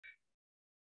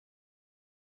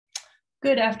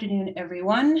Good afternoon,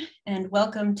 everyone, and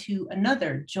welcome to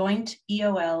another joint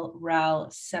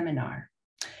EOL-RAL seminar.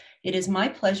 It is my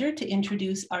pleasure to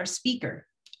introduce our speaker,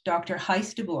 Dr.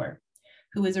 Gijs de Boer,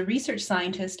 who is a research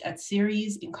scientist at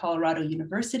CIRES in Colorado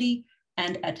University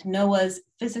and at NOAA's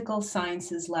Physical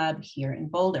Sciences Lab here in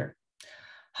Boulder.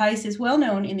 Gijs is well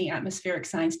known in the Atmospheric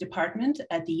Science Department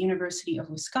at the University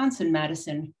of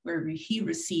Wisconsin-Madison, where he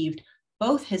received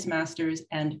both his master's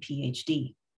and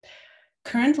PhD.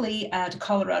 Currently at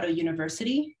Colorado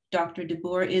University, Dr. de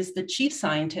Boer is the chief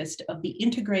scientist of the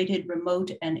Integrated Remote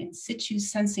and In Situ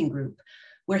Sensing Group,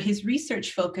 where his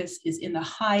research focus is in the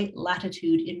high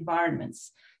latitude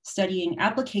environments, studying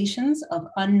applications of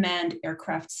unmanned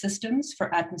aircraft systems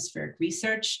for atmospheric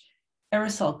research,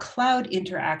 aerosol cloud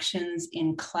interactions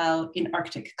in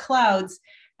Arctic clouds,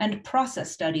 and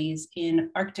process studies in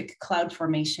Arctic cloud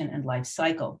formation and life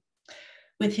cycle.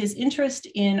 With his interest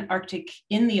in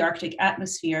the Arctic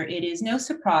atmosphere, it is no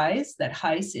surprise that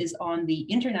Gijs is on the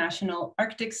International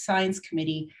Arctic Science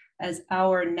Committee as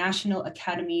our National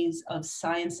Academies of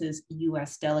Sciences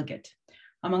US delegate,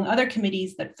 among other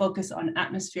committees that focus on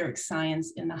atmospheric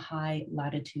science in the high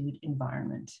latitude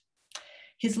environment.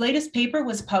 His latest paper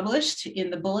was published in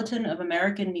the Bulletin of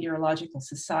American Meteorological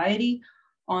Society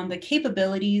on the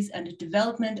capabilities and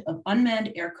development of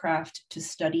unmanned aircraft to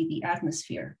study the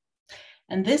atmosphere.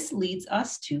 And this leads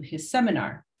us to his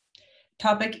seminar,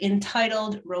 topic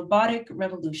entitled Robotic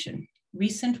Revolution,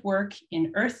 Recent Work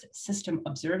in Earth System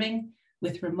Observing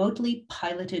with Remotely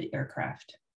Piloted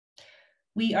Aircraft.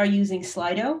 We are using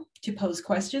Slido to pose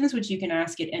questions, which you can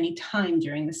ask at any time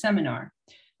during the seminar.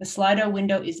 The Slido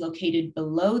window is located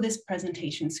below this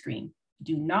presentation screen.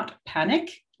 Do not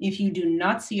panic if you do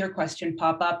not see your question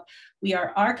pop up. We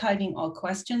are archiving all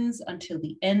questions until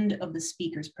the end of the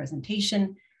speaker's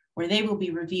presentation, where they will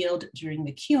be revealed during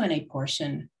the Q&A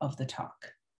portion of the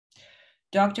talk.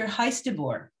 Dr. Gijs de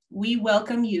Boer, we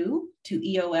welcome you to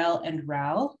EOL and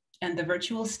RAL, and the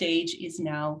virtual stage is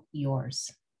now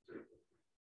yours.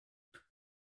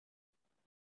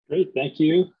 Great, thank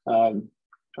you. I'm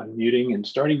muting and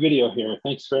starting video here.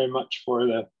 Thanks very much for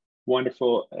the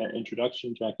wonderful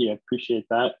introduction, Jackie. I appreciate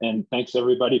that. And thanks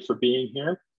everybody for being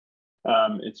here.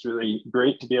 It's really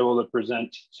great to be able to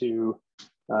present to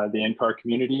the NCAR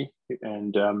community,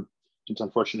 and it's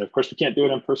unfortunate, of course, we can't do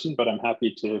it in person, but I'm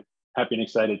happy and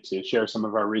excited to share some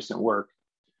of our recent work.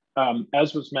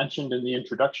 As was mentioned in the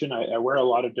introduction, I wear a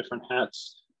lot of different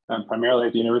hats, primarily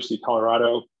at the University of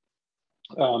Colorado.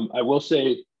 I will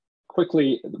say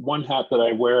quickly, one hat that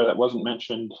I wear that wasn't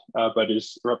mentioned, but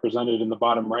is represented in the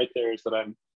bottom right there, is that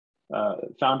I'm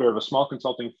founder of a small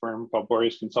consulting firm called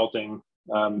Boreas Consulting.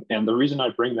 And the reason I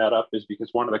bring that up is because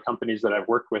one of the companies that I've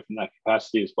worked with in that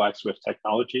capacity is Black Swift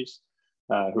Technologies,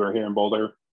 who are here in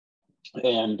Boulder.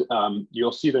 And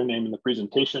you'll see their name in the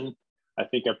presentation. I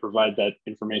think I provide that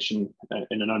information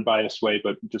in an unbiased way,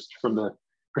 but just from the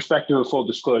perspective of full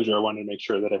disclosure, I wanted to make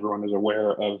sure that everyone is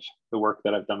aware of the work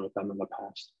that I've done with them in the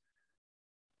past.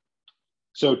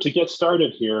 So to get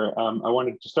started here, I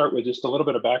wanted to start with just a little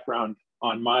bit of background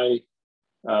on my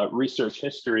research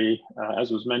history.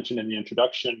 As was mentioned in the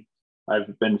introduction,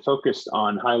 I've been focused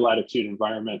on high latitude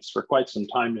environments for quite some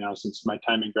time now, since my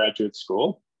time in graduate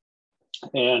school.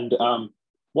 And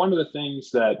one of the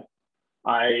things that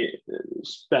I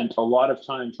spent a lot of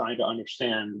time trying to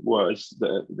understand was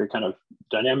the kind of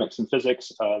dynamics and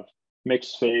physics of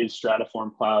mixed phase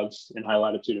stratiform clouds in high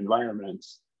latitude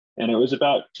environments. And it was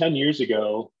about 10 years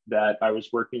ago that I was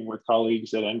working with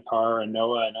colleagues at NCAR and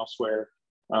NOAA and elsewhere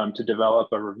to develop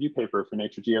a review paper for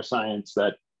Nature Geoscience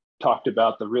that talked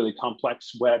about the really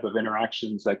complex web of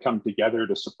interactions that come together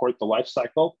to support the life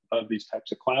cycle of these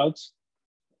types of clouds.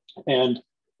 And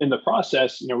in the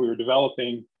process, we were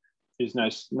developing these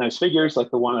nice figures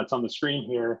like the one that's on the screen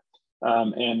here,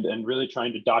 and really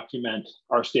trying to document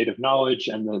our state of knowledge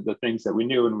and the things that we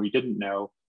knew and we didn't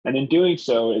know. And in doing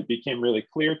so, it became really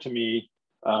clear to me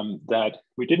that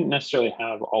we didn't necessarily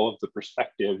have all of the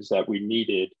perspectives that we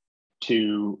needed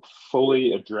to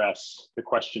fully address the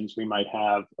questions we might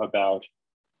have about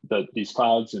these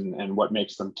clouds and what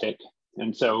makes them tick.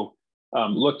 And so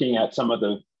looking at some of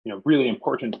the really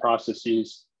important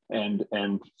processes and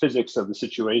physics of the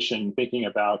situation, thinking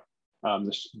about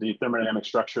the thermodynamic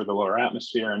structure of the lower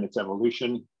atmosphere and its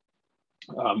evolution,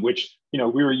 which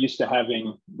we were used to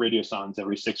having radiosondes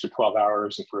every 6 or 12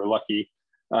 hours if we were lucky,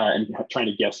 and trying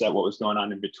to guess at what was going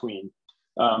on in between.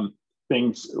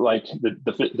 Things like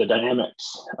the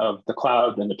dynamics of the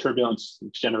cloud and the turbulence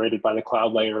generated by the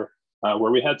cloud layer,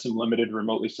 where we had some limited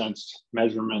remotely sensed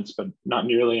measurements, but not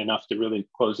nearly enough to really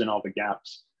close in all the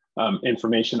gaps.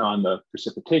 Information on the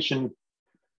precipitation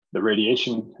the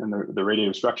radiation and the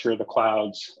radiative structure of the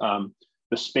clouds,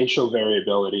 the spatial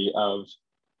variability of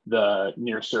the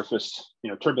near surface,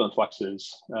 turbulent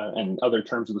fluxes and other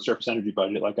terms of the surface energy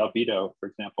budget, like albedo, for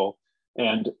example.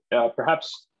 And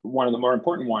perhaps one of the more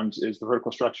important ones is the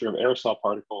vertical structure of aerosol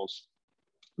particles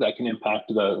that can impact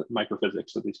the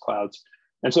microphysics of these clouds.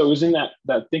 And so it was in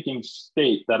that thinking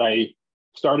state that I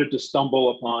started to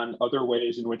stumble upon other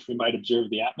ways in which we might observe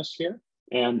the atmosphere.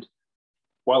 And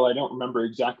while I don't remember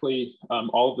exactly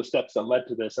all of the steps that led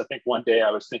to this, I think one day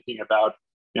I was thinking about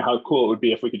how cool it would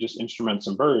be if we could just instrument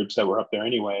some birds that were up there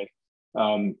anyway,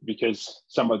 because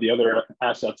some of the other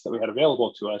assets that we had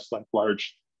available to us, like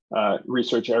large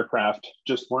research aircraft,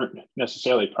 just weren't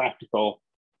necessarily practical,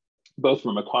 both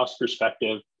from a cost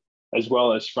perspective, as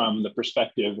well as from the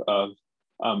perspective of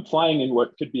flying in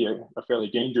what could be a fairly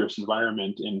dangerous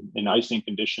environment in icing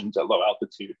conditions at low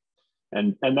altitude.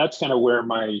 And that's kind of where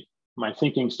my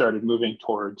thinking started moving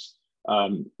towards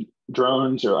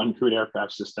drones or uncrewed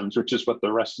aircraft systems, which is what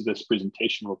the rest of this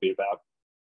presentation will be about.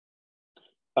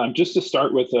 Just to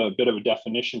start with a bit of a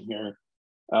definition here,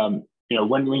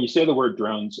 when you say the word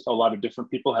drones, a lot of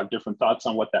different people have different thoughts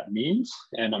on what that means.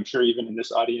 And I'm sure even in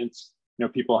this audience,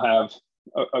 people have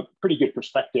a pretty good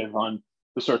perspective on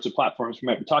the sorts of platforms we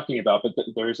might be talking about, but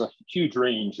there's a huge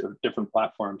range of different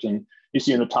platforms. And you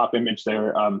see in the top image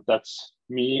there, that's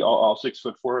me, all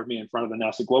 6'4" of me in front of the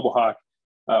NASA Global Hawk,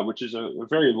 which is a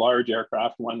very large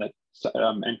aircraft, one that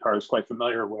NCAR is quite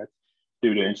familiar with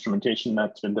due to instrumentation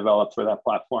that's been developed for that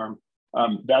platform.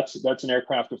 That's an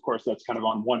aircraft, of course, that's kind of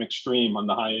on one extreme on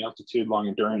the high altitude, long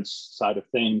endurance side of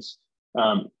things.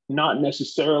 Not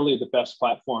necessarily the best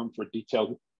platform for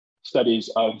detailed studies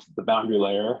of the boundary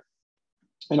layer.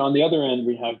 And on the other end,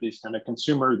 we have these kind of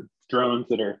consumer drones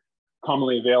that are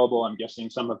commonly available. I'm guessing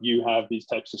some of you have these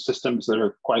types of systems that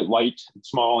are quite light and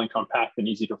small and compact and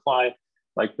easy to fly,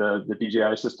 like the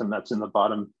DJI system that's in the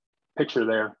bottom picture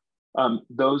there.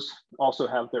 Those also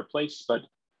have their place, but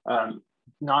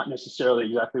not necessarily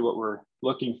exactly what we're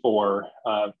looking for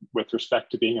with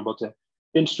respect to being able to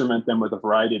instrument them with a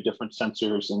variety of different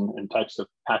sensors and types of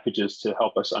packages to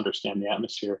help us understand the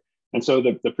atmosphere. And so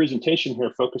the presentation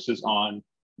here focuses on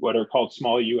what are called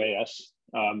small UAS.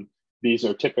 These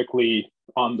are typically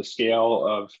on the scale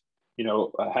of,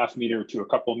 a half meter to a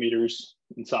couple meters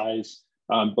in size,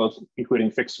 both including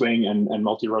fixed wing and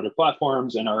multi-rotor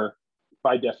platforms, and are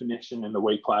by definition in the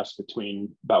weight class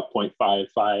between about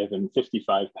 0.55 and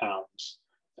 55 pounds.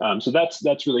 So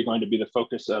that's really going to be the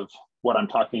focus of what I'm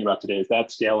talking about today, is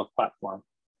that scale of platform.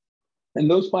 And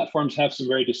those platforms have some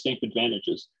very distinct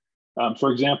advantages.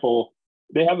 For example,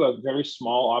 they have a very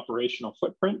small operational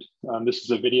footprint. This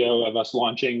is a video of us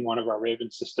launching one of our Raven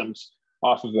systems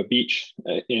off of a beach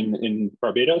in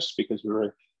Barbados, because we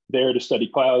were there to study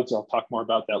clouds. I'll talk more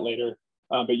about that later.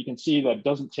 But you can see that it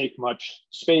doesn't take much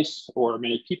space or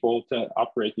many people to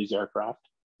operate these aircraft.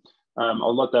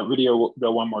 I'll let that video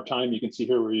go one more time. You can see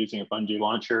here we're using a bungee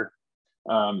launcher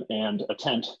and a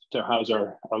tent to house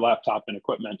our laptop and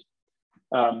equipment.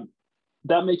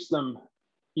 That makes them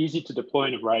easy to deploy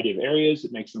in a variety of areas.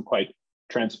 It makes them quite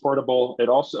transportable. It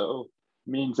also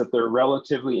means that they're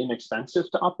relatively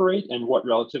inexpensive to operate, and what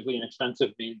relatively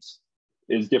inexpensive means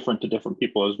is different to different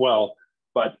people as well.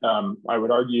 But I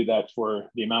would argue that for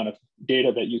the amount of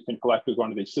data that you can collect with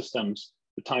one of these systems,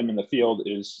 the time in the field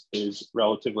is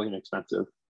relatively inexpensive.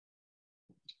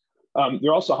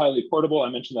 They're also highly portable. I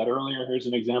mentioned that earlier. Here's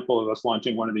an example of us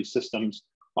launching one of these systems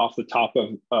off the top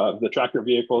of the tracker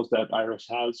vehicles that IRIS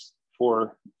has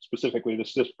for specifically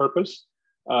this purpose.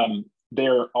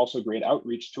 They're also great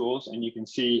outreach tools, and you can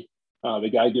see the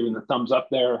guy giving the thumbs up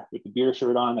there with the beer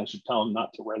shirt on. I should tell him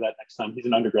not to wear that next time. He's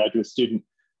an undergraduate student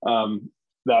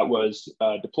that was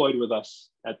deployed with us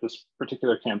at this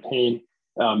particular campaign.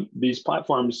 These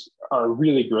platforms are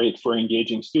really great for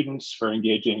engaging students, for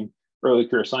engaging early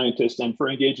career scientists, and for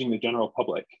engaging the general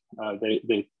public.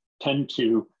 They tend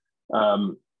to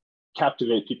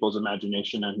captivate people's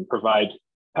imagination and provide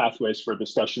pathways for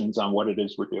discussions on what it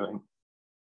is we're doing.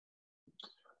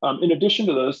 In addition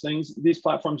to those things, these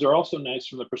platforms are also nice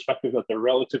from the perspective that they're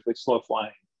relatively slow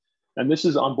flying. And this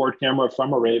is onboard camera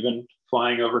from a Raven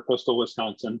flying over coastal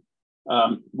Wisconsin.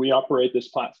 We operate this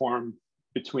platform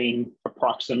between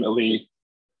approximately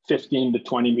 15 to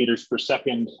 20 meters per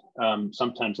second,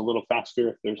 sometimes a little faster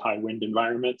if there's high wind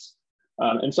environments.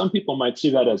 And some people might see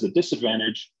that as a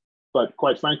disadvantage, but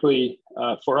quite frankly,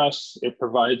 for us, it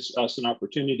provides us an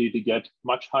opportunity to get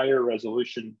much higher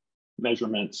resolution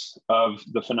measurements of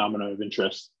the phenomena of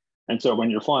interest. And so when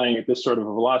you're flying at this sort of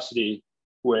a velocity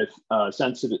with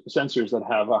sensors that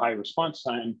have a high response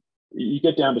time, you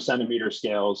get down to centimeter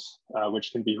scales,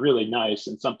 which can be really nice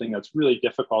and something that's really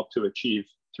difficult to achieve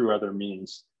through other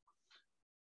means.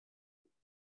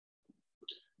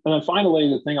 And then finally,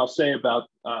 the thing I'll say about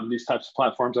these types of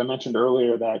platforms, I mentioned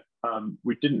earlier that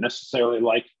we didn't necessarily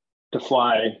like to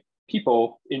fly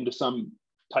people into some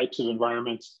types of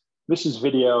environments. This is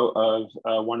video of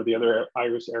one of the other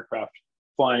IRIS aircraft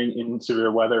flying in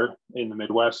severe weather in the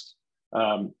Midwest,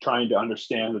 trying to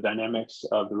understand the dynamics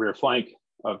of the rear flank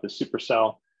of the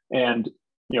supercell. And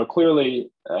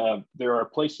clearly there are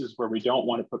places where we don't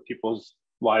want to put people's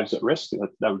lives at risk.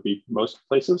 That would be most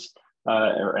places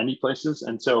or any places.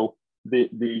 And so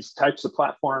these types of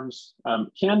platforms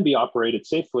can be operated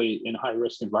safely in high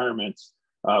risk environments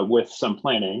with some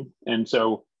planning. And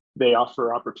so they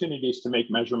offer opportunities to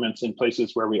make measurements in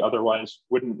places where we otherwise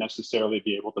wouldn't necessarily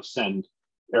be able to send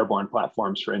airborne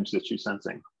platforms for in situ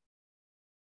sensing.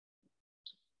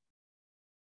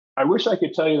 I wish I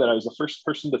could tell you that I was the first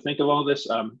person to think of all this.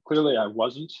 Clearly I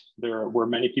wasn't. There were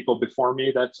many people before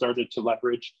me that started to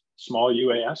leverage small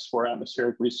UAS for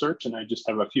atmospheric research, and I just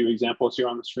have a few examples here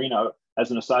on the screen.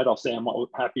 As an aside, I'll say I'm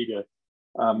happy to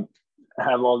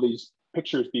have all these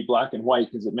pictures be black and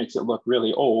white because it makes it look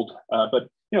really old. But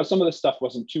some of this stuff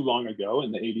wasn't too long ago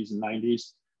in the 80s and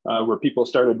 90s, where people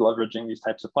started leveraging these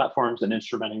types of platforms and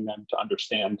instrumenting them to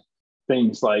understand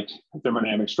things like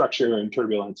thermodynamic structure and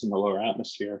turbulence in the lower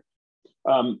atmosphere.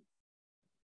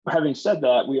 Having said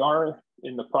that, we are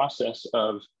in the process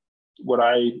of what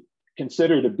I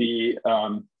consider to be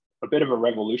a bit of a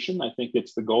revolution. I think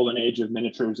it's the golden age of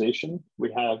miniaturization.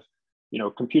 We have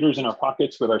computers in our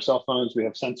pockets with our cell phones. We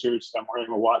have sensors. I'm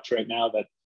wearing a watch right now that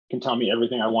can tell me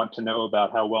everything I want to know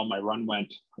about how well my run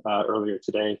went earlier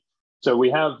today. So we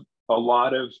have a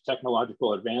lot of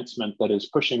technological advancement that is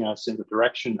pushing us in the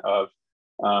direction of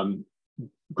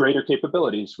greater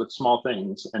capabilities with small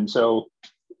things. And so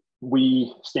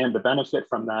we stand to benefit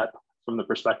from that from the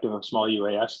perspective of small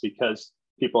UAS, because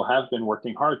people have been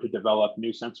working hard to develop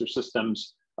new sensor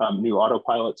systems, new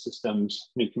autopilot systems,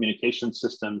 new communication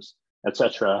systems, et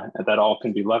cetera, that all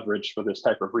can be leveraged for this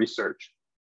type of research.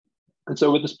 And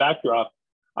so with this backdrop,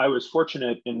 I was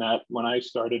fortunate in that when I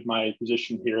started my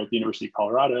position here at the University of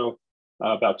Colorado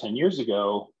about 10 years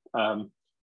ago,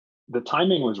 the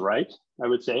timing was right, I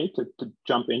would say, to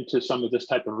jump into some of this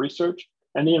type of research.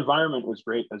 And the environment was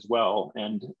great as well.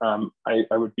 And I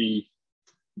would be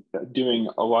doing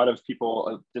a lot of people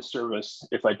a disservice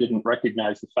if I didn't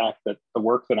recognize the fact that the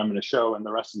work that I'm going to show in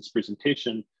the rest of this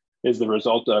presentation is the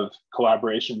result of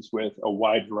collaborations with a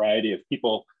wide variety of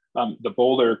people. The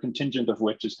Boulder contingent of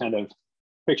which is kind of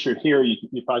pictured here.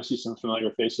 You probably see some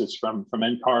familiar faces from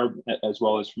NCAR as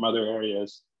well as from other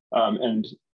areas. And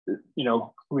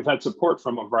we've had support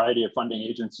from a variety of funding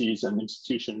agencies and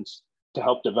institutions to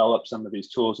help develop some of these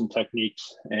tools and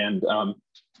techniques. And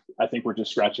I think we're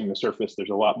just scratching the surface. There's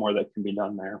a lot more that can be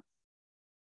done there.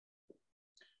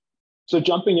 So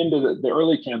jumping into the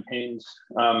early campaigns,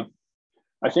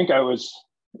 I think I was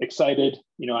excited.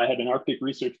 I had an Arctic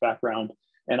research background,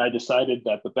 and I decided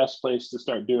that the best place to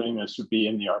start doing this would be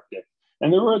in the Arctic.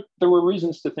 And there were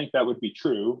reasons to think that would be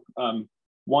true.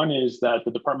 One is that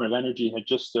the Department of Energy had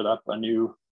just stood up a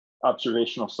new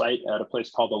observational site at a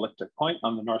place called Elliptic Point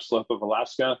on the north slope of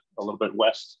Alaska, a little bit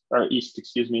east,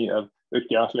 of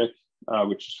Utqiagvik,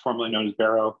 which is formerly known as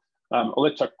Barrow.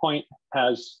 Elliptic Point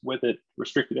has with it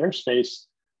restricted airspace,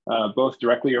 both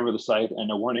directly over the site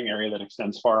and a warning area that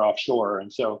extends far offshore.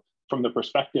 And so from the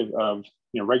perspective of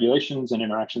regulations and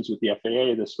interactions with the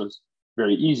FAA, this was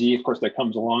very easy. Of course, that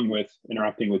comes along with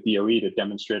interacting with DOE to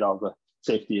demonstrate all the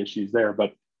safety issues there.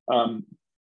 But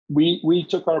we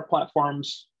took our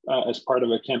platforms as part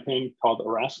of a campaign called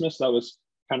Erasmus. That was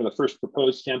kind of the first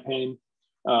proposed campaign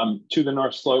to the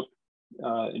North Slope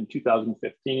in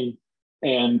 2015,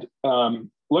 and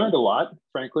learned a lot,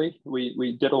 frankly.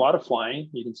 We did a lot of flying.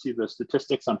 You can see the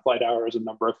statistics on flight hours and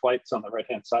number of flights on the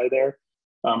right-hand side there.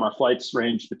 Our flights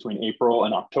ranged between April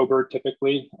and October,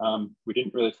 typically. We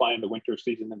didn't really fly in the winter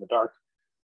season in the dark,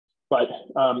 but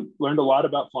learned a lot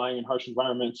about flying in harsh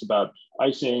environments, about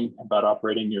icing, about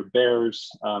operating near bears,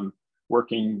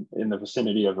 working in the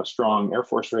vicinity of a strong Air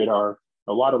Force radar,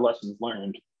 a lot of lessons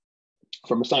learned.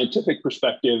 From a scientific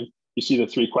perspective, you see the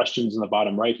three questions in the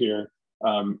bottom right here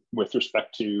with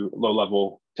respect to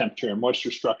low-level temperature and moisture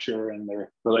structure and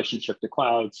their relationship to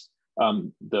clouds,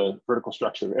 the vertical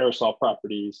structure of aerosol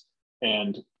properties,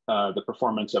 and the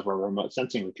performance of our remote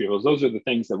sensing retrievals. Those are the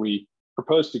things that we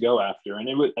proposed to go after. And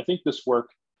I think this work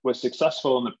was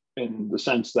successful in the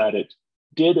sense that it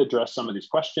did address some of these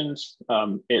questions.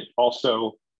 It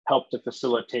also helped to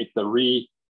facilitate the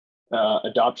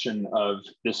adoption of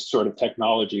this sort of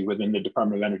technology within the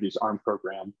Department of Energy's ARM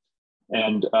program.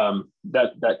 And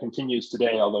that continues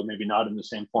today, although maybe not in the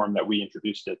same form that we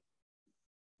introduced it.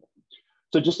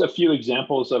 So just a few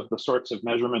examples of the sorts of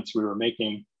measurements we were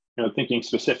making, thinking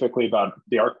specifically about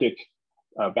the Arctic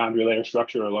boundary layer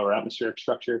structure or lower atmospheric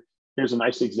structure. Here's a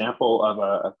nice example of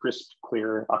a crisp,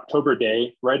 clear October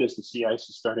day, right as the sea ice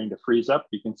is starting to freeze up.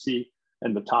 You can see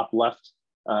in the top left,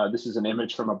 this is an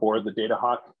image from aboard the Data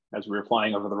Hawk as we were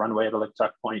flying over the runway at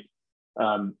Aliktuk Point.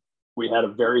 We had a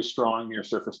very strong near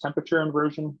surface temperature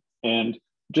inversion. And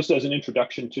just as an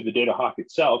introduction to the Data Hawk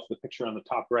itself, the picture on the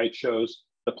top right shows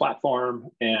the platform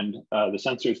and the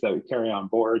sensors that we carry on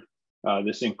board.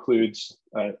 This includes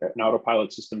an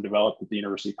autopilot system developed at the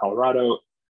University of Colorado,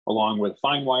 along with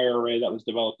fine wire array that was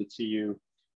developed at CU,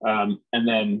 and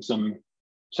then some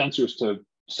sensors to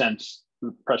sense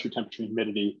pressure, temperature,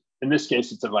 humidity. In this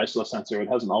case, it's a Vaisala sensor. It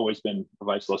hasn't always been a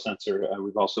Vaisala sensor.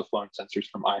 We've also flown sensors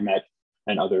from IMET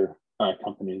and other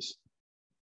companies.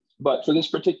 But for this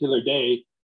particular day,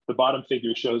 the bottom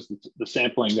figure shows the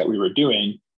sampling that we were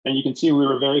doing. And you can see we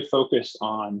were very focused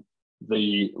on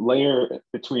the layer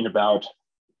between about,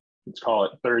 let's call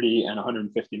it 30 and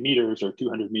 150 meters or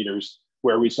 200 meters,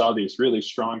 where we saw these really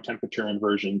strong temperature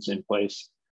inversions in place.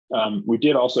 We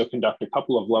did also conduct a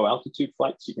couple of low altitude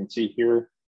flights. You can see here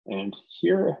and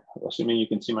here, assuming you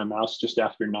can see my mouse, just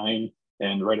after 9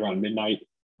 and right around midnight.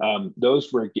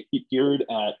 Those were geared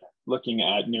at looking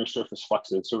at near surface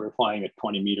fluxes. So we were flying at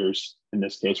 20 meters, in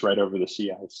this case, right over the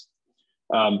sea ice.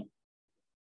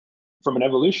 From an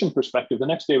evolution perspective, the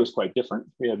next day was quite different.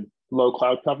 We had low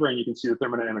cloud cover, and you can see the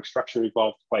thermodynamic structure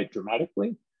evolved quite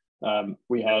dramatically.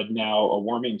 We had now a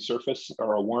warming surface,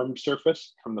 or a warm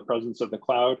surface from the presence of the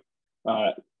cloud,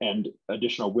 and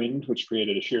additional wind, which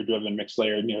created a shear-driven mixed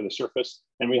layer near the surface.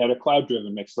 And we had a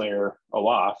cloud-driven mixed layer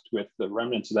aloft with the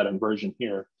remnants of that inversion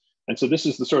here. And so this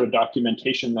is the sort of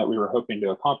documentation that we were hoping to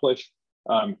accomplish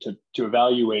to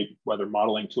evaluate whether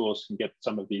modeling tools can get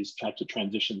some of these types of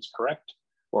transitions correct,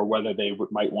 or whether they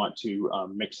might want to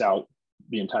mix out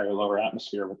the entire lower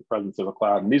atmosphere with the presence of a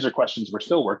cloud. And these are questions we're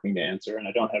still working to answer, and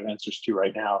I don't have answers to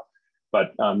right now,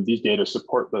 but these data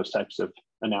support those types of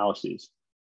analyses.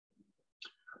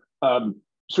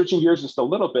 Switching gears just a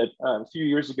little bit, a few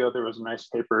years ago, there was a nice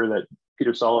paper that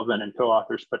Peter Sullivan and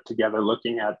co-authors put together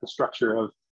looking at the structure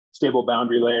of stable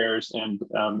boundary layers. And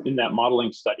in that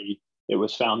modeling study, it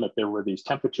was found that there were these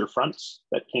temperature fronts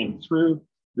that came through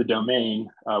the domain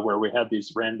where we had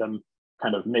these random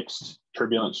kind of mixed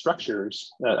turbulent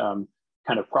structures that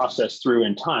kind of processed through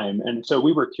in time. And so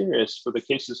we were curious for the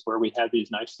cases where we had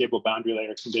these nice stable boundary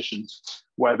layer conditions,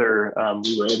 whether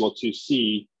we were able to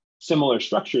see similar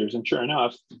structures. And sure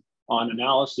enough, on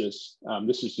analysis,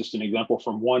 this is just an example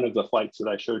from one of the flights that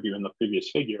I showed you in the previous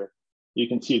figure. You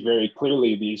can see very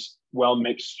clearly these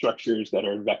well-mixed structures that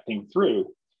are vecting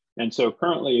through. And so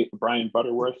currently, Brian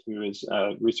Butterworth, who is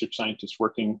a research scientist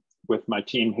working with my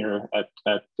team here at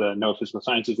the NOAA Physical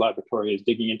Sciences Laboratory, is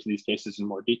digging into these cases in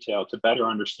more detail to better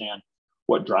understand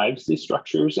what drives these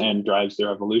structures and drives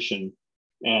their evolution.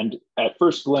 And at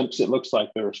first glimpse, it looks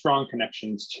like there are strong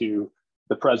connections to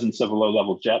the presence of a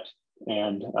low-level jet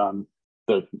and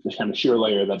the kind of shear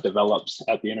layer that develops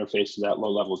at the interface of that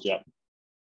low-level jet.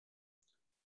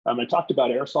 I talked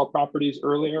about aerosol properties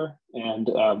earlier, and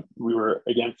we were,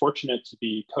 again, fortunate to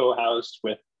be co-housed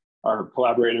with our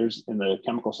collaborators in the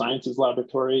Chemical Sciences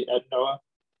Laboratory at NOAA.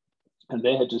 And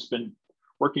they had just been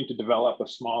working to develop a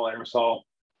small aerosol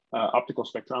optical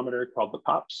spectrometer called the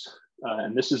POPS.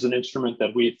 And this is an instrument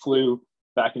that we flew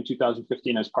back in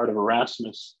 2015 as part of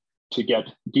Erasmus to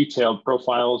get detailed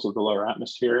profiles of the lower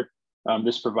atmosphere.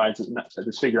 This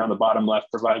figure on the bottom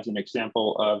left provides an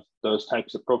example of those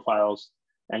types of profiles.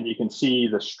 And you can see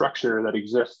the structure that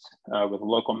exists with a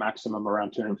local maximum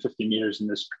around 250 meters in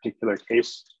this particular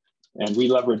case. And we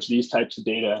leverage these types of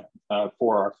data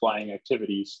for our flying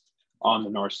activities on the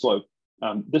North Slope.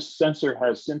 This sensor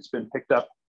has since been picked up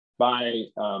by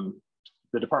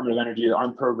the Department of Energy, the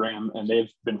ARM program, and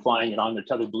they've been flying it on their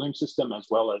tethered balloon system as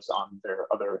well as on their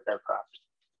other aircraft.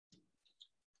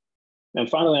 And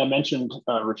finally, I mentioned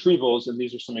retrievals, and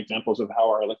these are some examples of how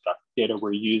our electronic data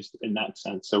were used in that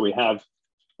sense. So we have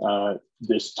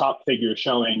this top figure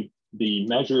showing the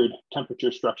measured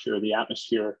temperature structure of the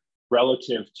atmosphere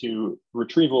relative to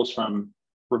retrievals from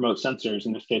remote sensors,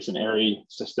 in this case, an ARI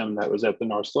system that was at the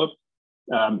North Slope,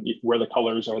 where the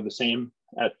colors are the same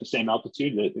at the same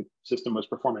altitude. The system was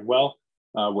performing well.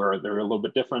 Where they're a little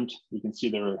bit different, you can see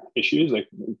there are issues. Like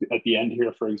at the end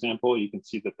here, for example, you can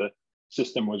see that the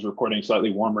system was recording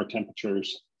slightly warmer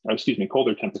temperatures, or excuse me,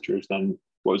 colder temperatures than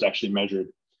what was actually measured.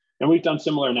 And we've done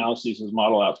similar analyses as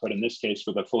model output, in this case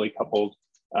with a fully coupled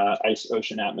ice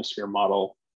ocean atmosphere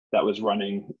model that was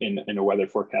running in a weather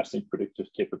forecasting predictive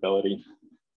capability.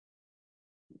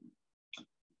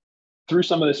 Through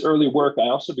some of this early work, I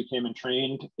also became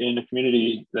entrained in a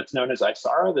community that's known as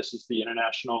ISARA. This is the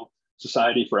International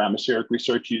Society for Atmospheric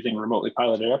Research Using Remotely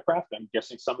Piloted Aircraft. I'm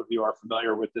guessing some of you are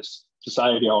familiar with this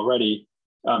society already.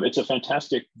 It's a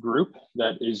fantastic group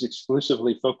that is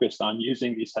exclusively focused on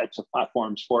using these types of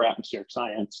platforms for atmospheric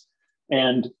science.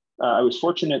 And I was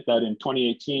fortunate that in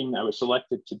 2018, I was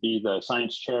selected to be the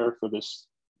science chair for this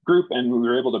group, and we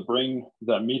were able to bring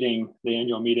the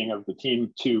annual meeting of the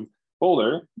team to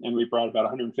Boulder, and we brought about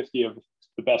 150 of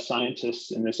the best scientists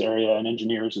in this area and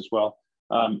engineers as well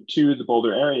to the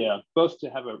Boulder area, both to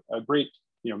have a great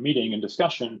meeting and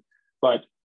discussion, but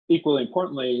equally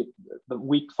importantly, the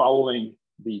week following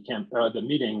the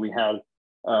meeting, we had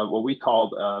what we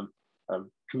called a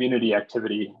community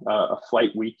activity, a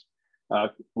flight week,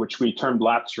 which we termed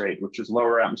lapse rate, which is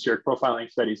lower atmospheric profiling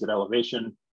studies at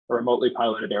elevation, a remotely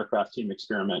piloted aircraft team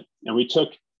experiment. And we took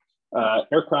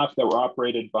aircraft that were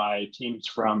operated by teams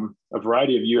from a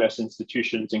variety of US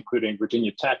institutions, including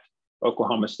Virginia Tech,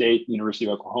 Oklahoma State, University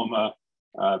of Oklahoma,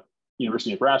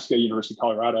 University of Nebraska, University of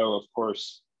Colorado, of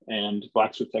course, and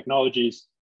Blacksmith Technologies,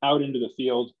 out into the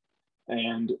field.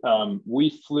 And we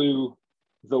flew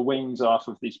the wings off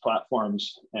of these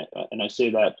platforms. And I say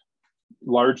that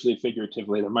largely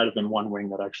figuratively. There might have been one wing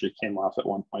that actually came off at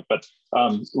one point, but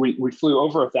we flew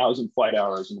over 1,000 flight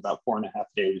hours in about 4.5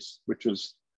 days, which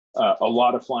was a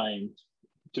lot of flying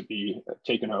to be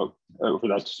taken over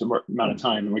that amount of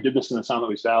time. And we did this in the San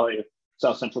Luis Valley of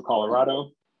South Central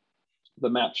Colorado. The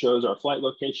map shows our flight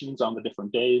locations on the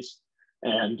different days,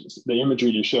 and the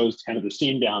imagery just shows kind of the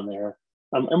scene down there.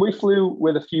 And we flew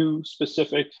with a few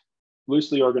specific,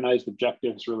 loosely organized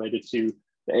objectives related to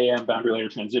the AM boundary layer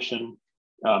transition,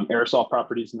 aerosol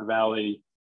properties in the valley,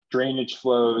 drainage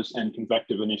flows, and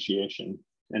convective initiation.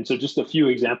 And so just a few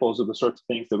examples of the sorts of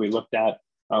things that we looked at.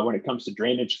 When it comes to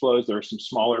drainage flows, there are some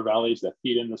smaller valleys that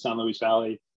feed in the San Luis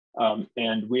Valley.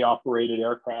 And we operated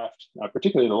aircraft,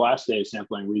 particularly the last day of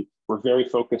sampling, we were very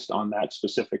focused on that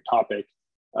specific topic,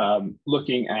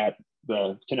 looking at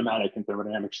the kinematic and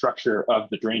thermodynamic structure of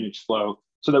the drainage flow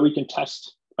so that we can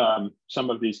test some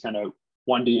of these kind of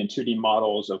 1D and 2D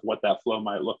models of what that flow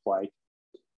might look like.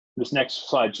 This next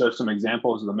slide shows some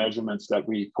examples of the measurements that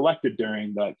we collected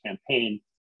during the campaign.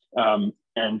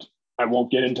 And I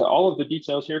won't get into all of the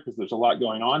details here because there's a lot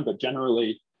going on, but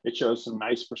generally it shows some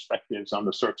nice perspectives on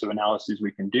the sorts of analyses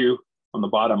we can do. On the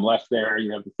bottom left there,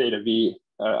 you have the theta V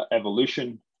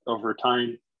evolution over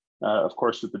time, of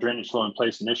course, with the drainage flow in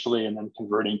place initially and then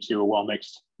converting to a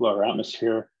well-mixed lower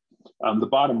atmosphere. The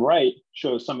bottom right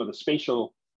shows some of the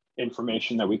spatial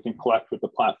information that we can collect with the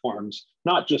platforms,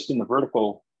 not just in the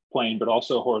vertical plane, but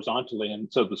also horizontally.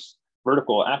 And so this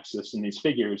vertical axis in these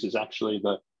figures is actually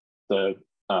the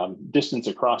distance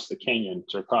across the canyon,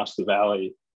 so across the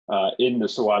valley in the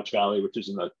Saguache Valley, which is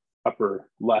in the upper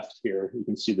left here. You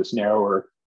can see this narrower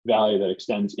valley that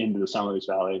extends into the San Luis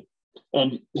Valley.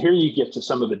 And here you get to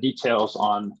some of the details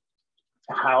on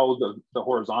how the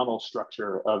horizontal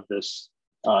structure of this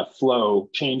flow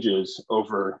changes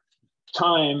over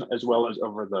time, as well as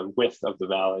over the width of the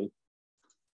valley.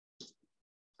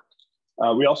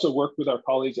 We also work with our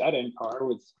colleagues at NCAR,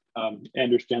 with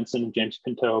Anders Jensen and James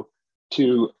Pinto,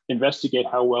 to investigate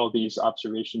how well these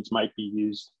observations might be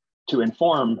used to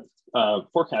inform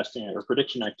forecasting or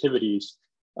prediction activities.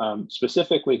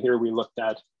 Specifically here, we looked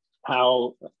at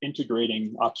how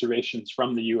integrating observations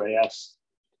from the UAS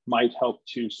might help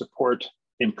to support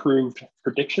improved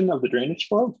prediction of the drainage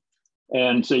flow.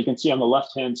 And so you can see on the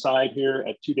left-hand side here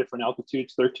at two different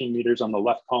altitudes, 13 meters on the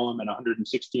left column and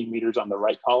 116 meters on the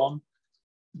right column,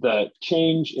 the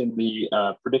change in the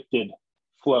predicted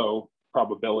flow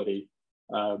probability,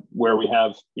 where we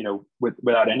have,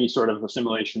 without any sort of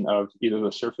assimilation of either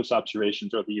the surface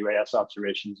observations or the UAS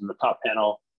observations in the top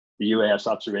panel, the UAS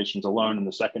observations alone in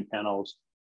the second panels,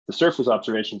 the surface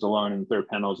observations alone in the third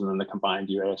panels, and then the combined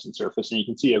UAS and surface. And you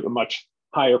can see a much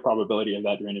higher probability of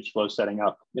that drainage flow setting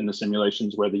up in the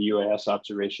simulations where the UAS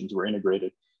observations were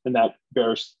integrated. And that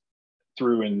bears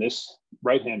through in this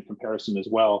right-hand comparison as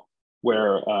well,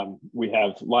 where we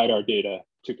have LiDAR data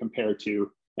to compare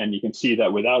to. And you can see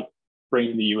that without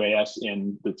bringing the UAS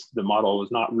in, the model was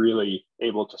not really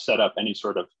able to set up any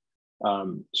sort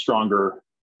of stronger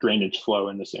drainage flow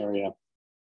in this area.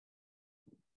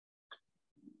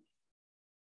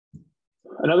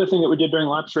 Another thing that we did during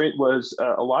lapse rate was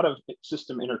a lot of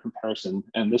system intercomparison.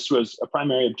 And this was a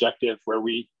primary objective where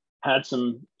we had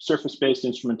some surface-based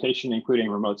instrumentation, including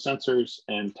remote sensors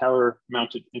and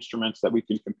tower-mounted instruments that we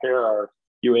can compare our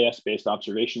UAS-based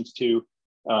observations to.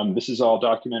 This is all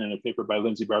documented in a paper by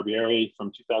Lindsay Barbieri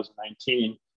from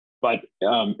 2019, but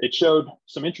it showed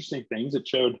some interesting things. It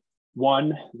showed,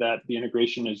 one, that the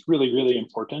integration is really, really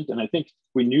important. And I think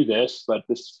we knew this, but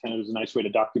this kind of is a nice way to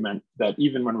document that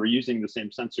even when we're using the same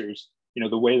sensors, you know,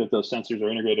 the way that those sensors are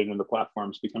integrated into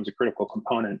platforms becomes a critical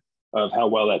component of how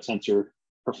well that sensor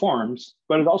performs.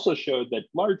 But it also showed that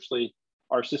largely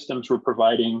our systems were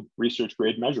providing research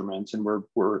grade measurements and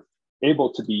were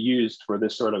able to be used for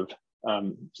this sort of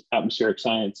atmospheric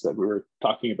science that we were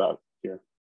talking about here.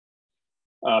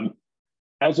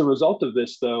 As a result of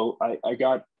this, though, I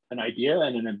got an idea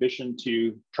and an ambition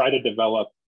to try to develop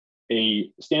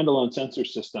a standalone sensor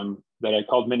system that I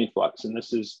called MiniFlux. And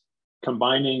this is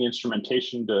combining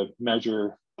instrumentation to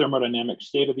measure thermodynamic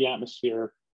state of the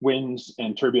atmosphere, winds,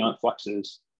 and turbulent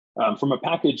fluxes from a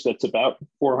package that's about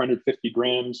 450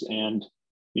 grams and,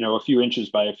 you know, a few inches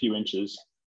by a few inches.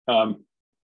 And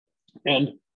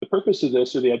the purpose of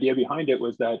this, or the idea behind it,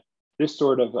 was that this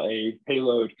sort of a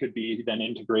payload could be then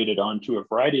integrated onto a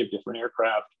variety of different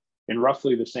aircraft in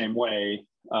roughly the same way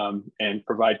and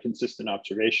provide consistent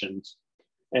observations.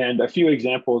 And a few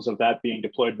examples of that being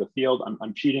deployed to the field.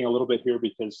 I'm cheating a little bit here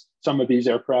because some of these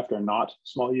aircraft are not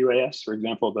small UAS. For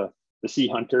example, the Sea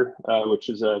Hunter, which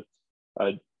is a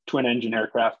twin engine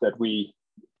aircraft that we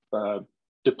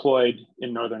deployed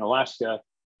in Northern Alaska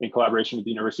in collaboration with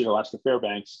the University of Alaska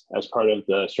Fairbanks as part of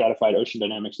the Stratified Ocean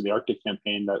Dynamics of the Arctic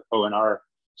campaign that ONR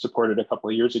supported a couple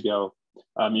of years ago.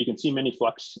 You can see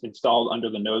MiniFlux installed under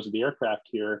the nose of the aircraft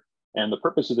here. And the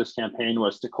purpose of this campaign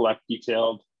was to collect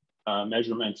detailed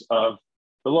measurements of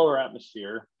the lower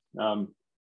atmosphere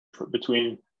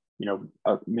between, you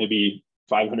know, maybe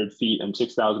 500 feet and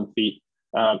 6,000 feet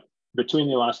between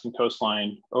the Alaskan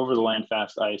coastline, over the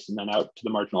landfast ice, and then out to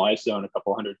the marginal ice zone a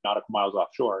couple hundred nautical miles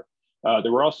offshore.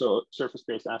 There were also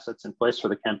surface-based assets in place for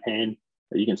the campaign.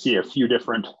 You can see a few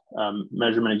different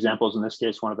measurement examples. In this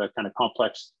case, one of the kind of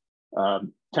complex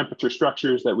temperature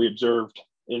structures that we observed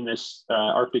in this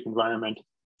Arctic environment,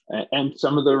 and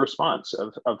some of the response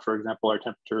of, for example, our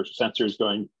temperature sensors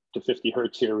going to 50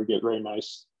 hertz here. We get very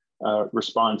nice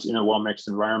response in a well-mixed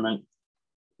environment.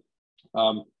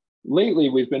 Lately,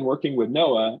 we've been working with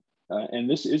NOAA, and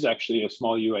this is actually a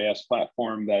small UAS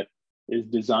platform that is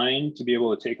designed to be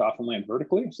able to take off and land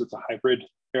vertically. So it's a hybrid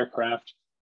aircraft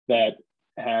that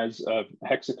has a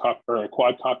hexacopter or a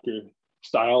quadcopter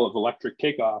style of electric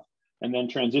takeoff, and then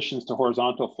transitions to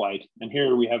horizontal flight. And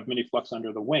here we have MiniFlux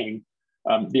under the wing.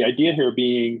 The idea here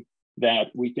being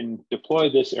that we can deploy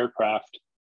this aircraft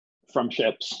from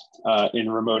ships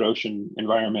in remote ocean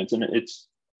environments. And it's,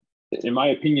 in my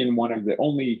opinion, one of the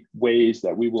only ways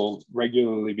that we will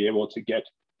regularly be able to get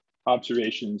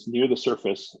observations near the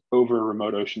surface over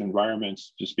remote ocean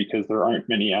environments, just because there aren't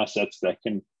many assets that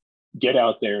can get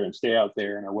out there and stay out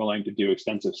there and are willing to do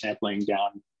extensive sampling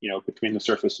down, you know, between the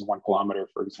surface and 1 kilometer,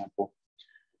 for example.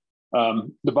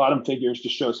 The bottom figures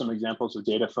just show some examples of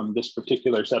data from this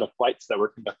particular set of flights that were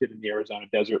conducted in the Arizona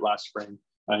desert last spring.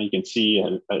 You can see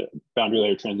a boundary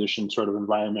layer transition sort of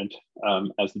environment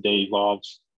as the day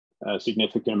evolves, a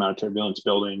significant amount of turbulence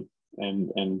building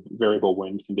and variable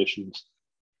wind conditions.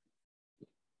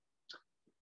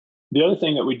 The other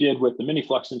thing that we did with the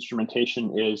MiniFlux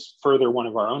instrumentation is further one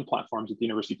of our own platforms at the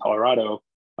University of Colorado,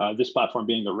 this platform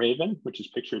being the Raven, which is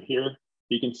pictured here.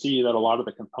 You can see that a lot of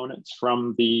the components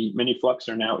from the MiniFlux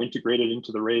are now integrated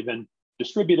into the Raven,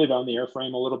 distributed on the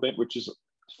airframe a little bit, which is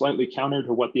slightly counter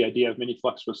to what the idea of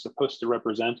MiniFlux was supposed to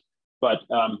represent. But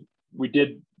we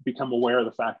did become aware of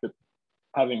the fact that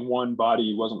having one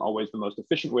body wasn't always the most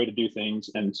efficient way to do things.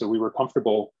 And so we were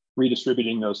comfortable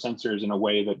redistributing those sensors in a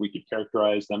way that we could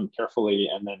characterize them carefully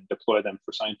and then deploy them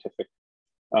for scientific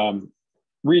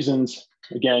reasons.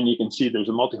 Again, you can see there's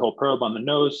a multi-hole probe on the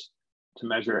nose to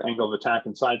measure angle of attack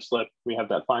and side slip. We have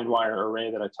that fine wire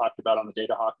array that I talked about on the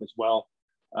DataHawk as well.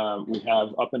 We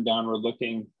have up and downward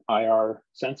looking IR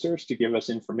sensors to give us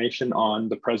information on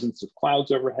the presence of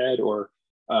clouds overhead or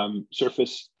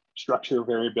surface structure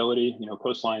variability, you know,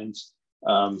 coastlines,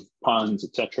 ponds,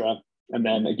 etc. And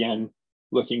then again,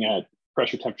 looking at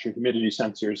pressure, temperature, humidity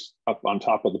sensors up on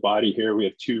top of the body here. We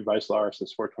have 2 Weisslar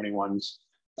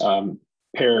SS421s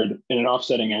paired in an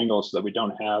offsetting angle so that we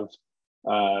don't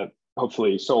have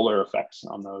hopefully solar effects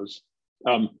on those.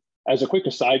 As a quick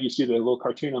aside, you see the little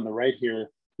cartoon on the right here.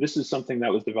 This is something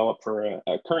that was developed for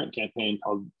a current campaign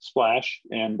called Splash.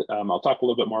 And I'll talk a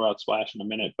little bit more about Splash in a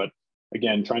minute, but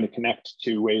again, trying to connect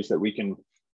to ways that we can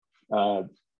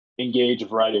engage a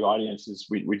variety of audiences,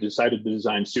 we decided to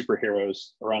design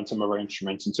superheroes around some of our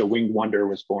instruments. And so Winged Wonder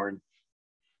was born.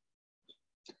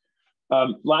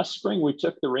 Last spring, we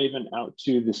took the Raven out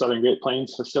to the Southern Great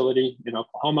Plains facility in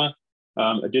Oklahoma.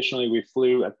 Additionally, we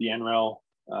flew at the NRAL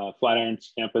Flatirons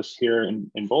campus here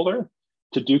in Boulder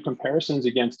to do comparisons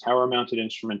against tower-mounted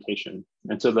instrumentation.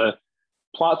 And so the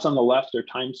plots on the left are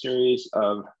time series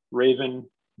of Raven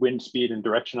wind speed and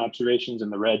direction observations in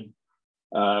the red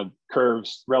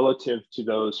curves relative to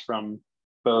those from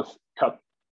both cup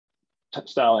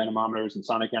style anemometers and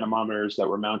sonic anemometers that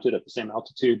were mounted at the same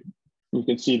altitude. You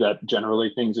can see that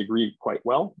generally things agree quite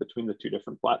well between the two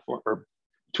different platforms, or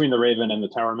between the Raven and the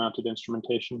tower mounted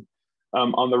instrumentation.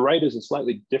 On the right is a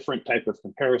slightly different type of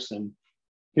comparison.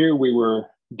 Here we were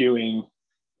doing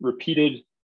repeated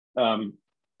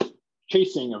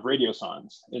chasing of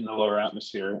radiosondes in the lower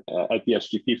atmosphere at the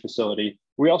SGP facility.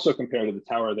 We also compare to the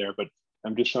tower there, but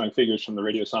I'm just showing figures from the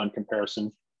radiosonde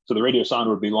comparison. So the radiosonde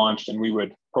would be launched and we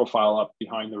would profile up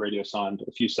behind the radiosonde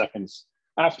a few seconds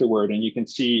afterward. And you can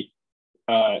see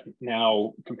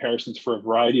now comparisons for a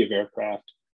variety of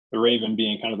aircraft, the Raven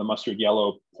being kind of the mustard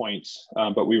yellow points,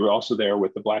 but we were also there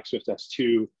with the Black Swift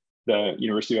S2, the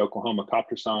University of Oklahoma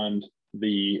copter sonde,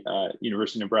 the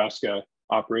University of Nebraska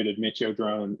operated Meteo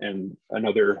drone, and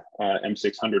another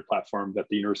M600 platform that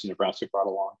the University of Nebraska brought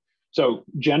along. So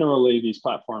generally, these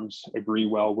platforms agree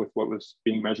well with what was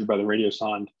being measured by the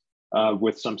radiosonde,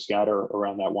 with some scatter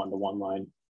around that one-to-one line.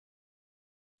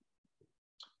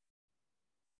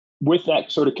 With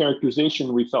that sort of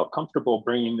characterization, we felt comfortable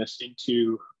bringing this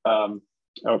into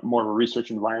more of a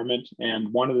research environment.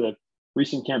 And one of the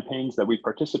recent campaigns that we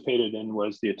participated in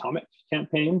was the Atomic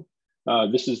campaign.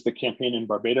 This is the campaign in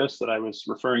Barbados that I was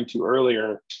referring to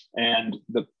earlier. And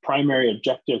the primary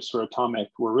objectives for Atomic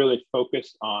were really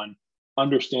focused on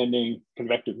understanding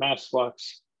convective mass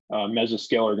flux,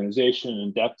 mesoscale organization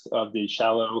and depth of the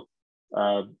shallow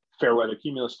fair weather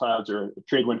cumulus clouds or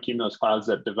trade wind cumulus clouds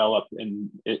that develop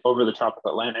over the tropical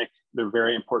Atlantic. They're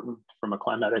very important from a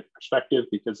climatic perspective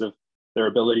because of their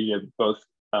ability to both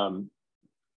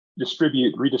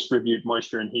redistribute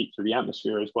moisture and heat through the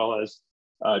atmosphere, as well as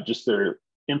just their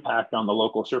impact on the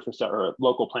local surface or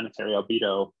local planetary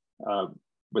albedo,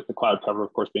 with the cloud cover,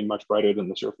 of course, being much brighter than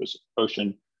the surface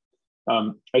ocean,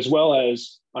 as well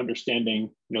as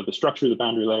understanding, the structure of the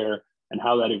boundary layer and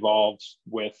how that evolves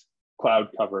with cloud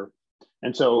cover.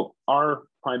 And so our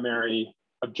primary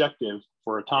objective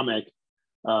for Atomic,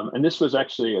 and this was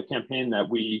actually a campaign that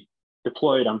we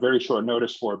deployed on very short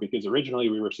notice for, because originally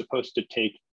we were supposed to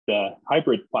take the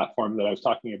hybrid platform that I was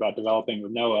talking about developing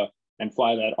with NOAA and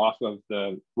fly that off of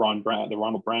the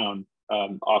Ronald Brown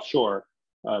offshore.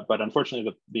 But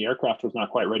unfortunately, the aircraft was not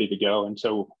quite ready to go. And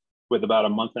so with about a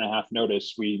month and a half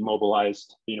notice, we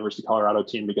mobilized the University of Colorado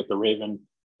team to get the Raven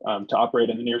to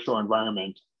operate in the nearshore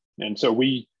environment. And so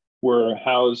we were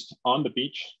housed on the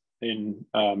beach in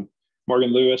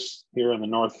Morgan Lewis here in the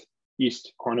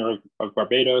northeast corner of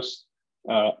Barbados.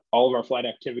 All of our flight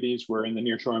activities were in the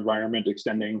nearshore environment,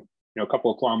 extending a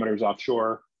couple of kilometers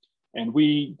offshore. And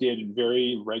we did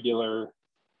very regular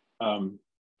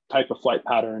type of flight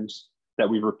patterns that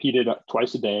we repeated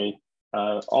twice a day,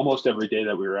 almost every day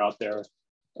that we were out there.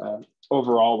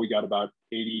 Overall, we got about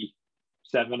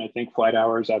 87, I think, flight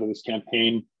hours out of this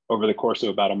campaign over the course of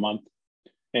about a month.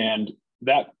 And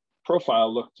that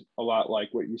profile looked a lot like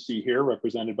what you see here,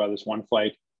 represented by this one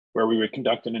flight, where we would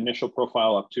conduct an initial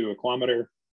profile up to 1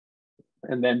 kilometer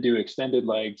and then do extended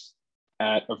legs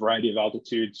at a variety of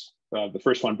altitudes. The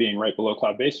first one being right below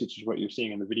cloud base, which is what you're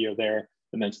seeing in the video there,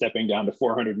 and then stepping down to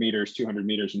 400 meters, 200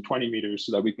 meters, and 20 meters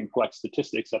so that we can collect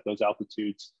statistics at those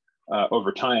altitudes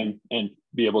over time and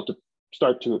be able to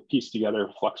start to piece together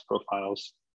flux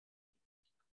profiles.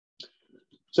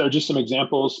 So just some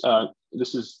examples.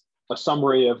 This is a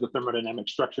summary of the thermodynamic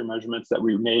structure measurements that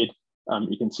we made.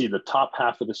 You can see the top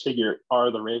half of this figure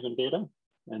are the Raven data.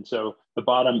 And so the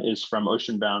bottom is from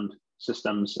ocean-bound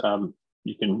systems.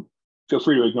 You can feel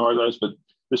free to ignore those, but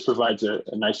this provides a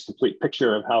nice complete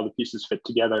picture of how the pieces fit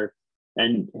together.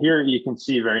 And here you can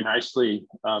see very nicely,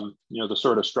 the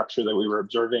sort of structure that we were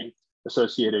observing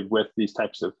associated with these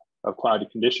types of cloudy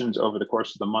conditions over the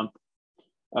course of the month.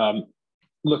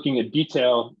 Looking at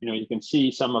detail, you can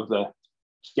see some of the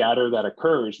scatter that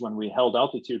occurs when we held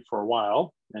altitude for a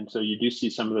while. And so you do see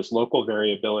some of this local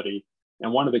variability.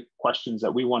 And one of the questions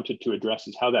that we wanted to address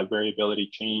is how that variability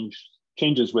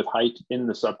changes with height in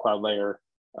the subcloud layer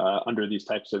under these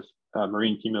types of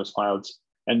marine cumulus clouds.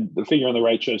 And the figure on the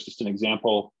right shows just an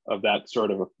example of that sort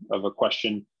of a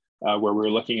question where we're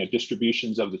looking at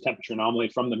distributions of the temperature anomaly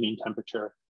from the mean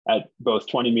temperature at both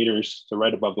 20 meters, so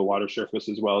right above the water surface,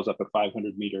 as well as up at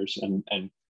 500 meters. And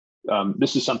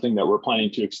this is something that we're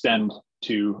planning to extend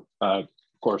to, of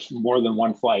course, more than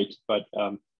one flight, but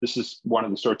this is one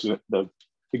of the sorts of the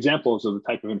examples of the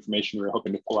type of information we were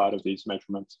hoping to pull out of these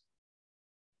measurements.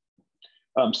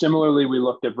 Similarly, we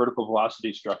looked at vertical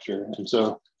velocity structure. And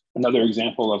so another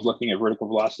example of looking at vertical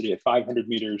velocity at 500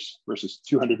 meters versus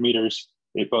 200 meters,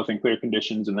 both in clear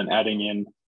conditions, and then adding in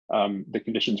the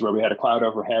conditions where we had a cloud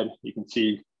overhead. You can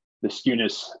see the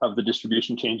skewness of the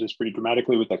distribution changes pretty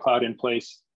dramatically with the cloud in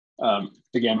place.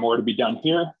 Again, more to be done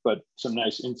here, but some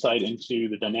nice insight into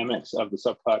the dynamics of the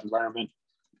subcloud environment.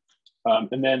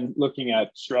 And then looking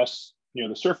at stress near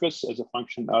the surface as a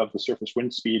function of the surface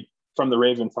wind speed from the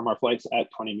Raven from our flights at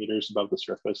 20 meters above the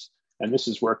surface. And this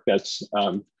is work that's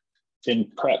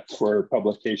in prep for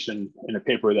publication in a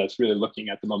paper that's really looking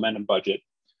at the momentum budget.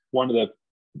 One of the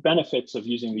benefits of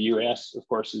using the UAS, of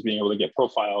course, is being able to get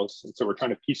profiles. And so we're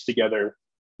trying to piece together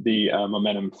the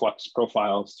momentum flux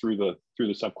profiles through the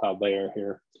subcloud layer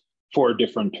here for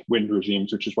different wind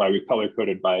regimes, which is why we color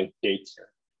coded by dates here.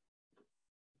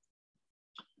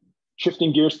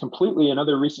 Shifting gears completely,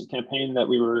 another recent campaign that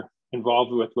we were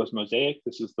involved with was Mosaic.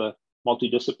 This is the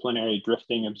multidisciplinary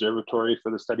drifting observatory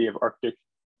for the study of Arctic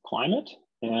climate.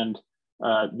 And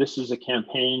this is a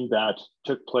campaign that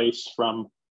took place from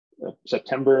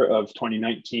September of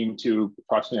 2019 to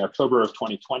approximately October of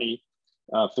 2020.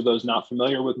 For those not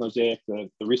familiar with Mosaic, the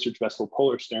research vessel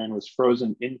Polar Stern was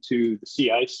frozen into the sea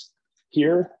ice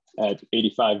here at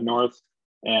 85 north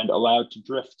and allowed to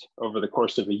drift over the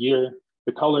course of a year.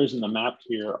 The colors in the map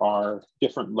here are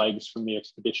different legs from the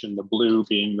expedition, the blue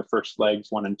being the first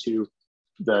legs 1 and 2,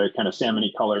 the kind of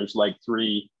salmony colors leg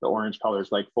 3, the orange colors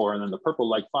leg 4, and then the purple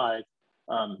leg 5.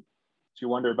 If you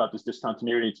wonder about this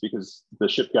discontinuity, it's because the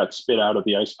ship got spit out of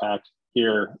the ice pack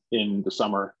here in the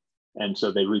summer. And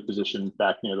so they repositioned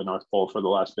back near the North Pole for the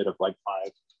last bit of leg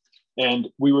 5. And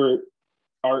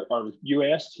our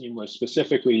UAS team was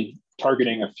specifically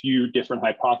targeting a few different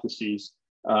hypotheses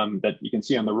that you can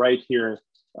see on the right here,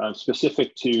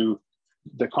 specific to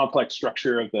the complex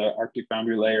structure of the Arctic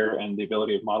boundary layer and the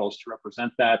ability of models to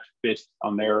represent that based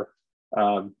on their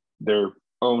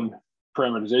own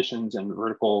parameterizations and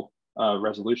vertical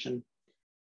resolution.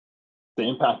 The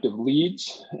impact of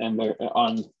leads and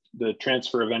on the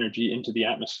transfer of energy into the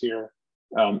atmosphere,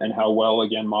 and how well,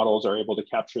 again, models are able to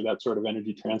capture that sort of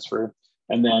energy transfer.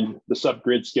 And then the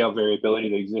subgrid scale variability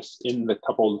that exists in the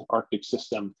coupled Arctic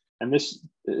system. And this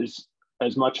is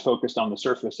as much focused on the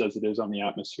surface as it is on the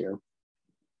atmosphere.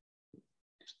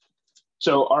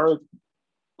 So our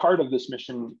part of this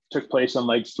mission took place on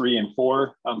legs 3 and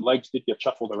 4. Legs did get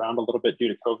shuffled around a little bit due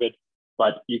to COVID,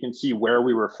 but you can see where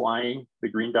we were flying. The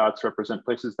green dots represent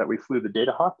places that we flew the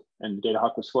Data Hawk, and the Data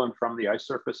Hawk was flown from the ice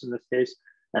surface in this case.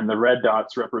 And the red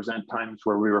dots represent times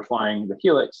where we were flying the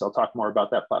Helix. I'll talk more about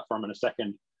that platform in a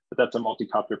second, but that's a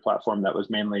multi-copter platform that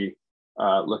was mainly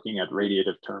looking at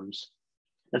radiative terms.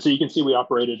 And so you can see we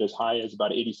operated as high as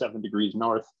about 87 degrees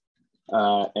north,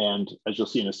 and as you'll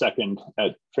see in a second,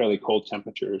 at fairly cold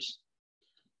temperatures.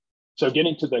 So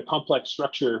getting to the complex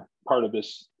structure part of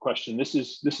this question, this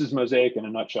is Mosaic in a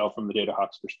nutshell from the Data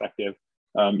Hawk's perspective.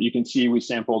 You can see we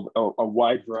sampled a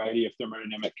wide variety of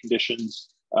thermodynamic conditions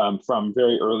from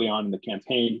very early on in the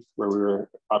campaign, where we were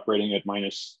operating at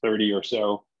minus 30 or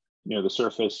so near the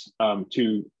surface,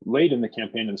 to late in the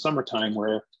campaign in the summertime,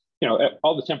 where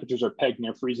all the temperatures are pegged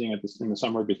near freezing in the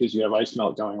summer because you have ice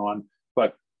melt going on.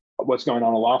 But what's going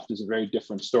on aloft is a very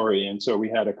different story. And so we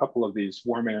had a couple of these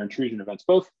warm air intrusion events,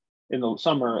 both in the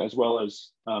summer as well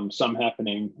as some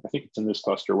happening, I think it's in this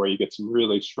cluster, where you get some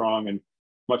really strong and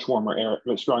much warmer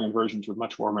air, strong inversions with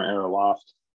much warmer air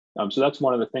aloft. So that's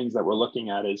one of the things that we're looking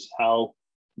at, is how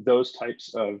those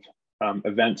types of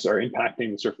events are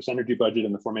impacting the surface energy budget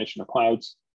and the formation of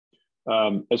clouds,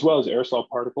 as well as aerosol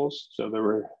particles. So there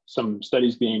were some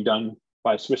studies being done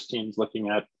by Swiss teams looking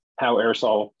at how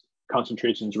aerosol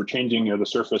concentrations were changing near the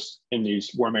surface in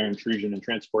these warm air intrusion and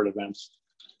transport events.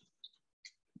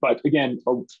 But again,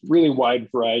 a really wide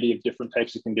variety of different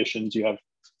types of conditions. You have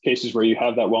cases where you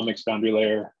have that well-mixed boundary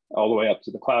layer all the way up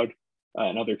to the cloud,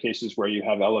 and other cases where you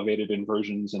have elevated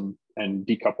inversions and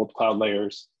decoupled cloud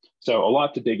layers. So a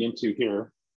lot to dig into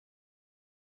here.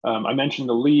 I mentioned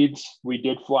the leads. We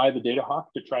did fly the Data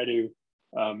Hawk to try to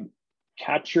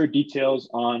capture details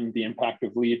on the impact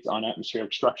of leads on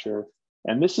atmospheric structure.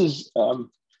 And this is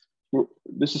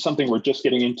something we're just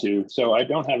getting into. So I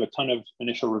don't have a ton of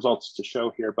initial results to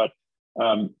show here, but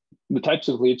the types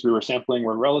of leads we were sampling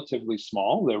were relatively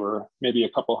small. They were maybe a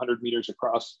couple 100 meters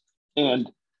across.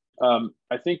 And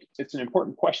I think it's an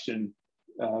important question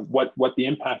what the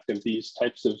impact of these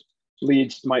types of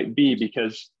leads might be,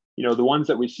 because the ones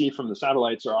that we see from the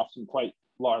satellites are often quite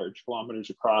large, kilometers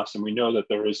across, and we know that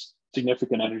there is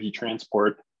significant energy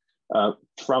transport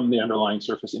from the underlying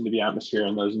surface into the atmosphere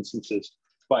in those instances.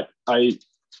 But I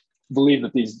believe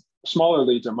that these smaller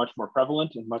leads are much more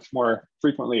prevalent and much more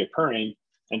frequently occurring.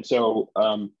 And so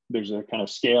there's a kind of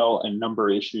scale and number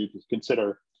issue to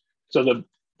consider. So the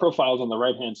profiles on the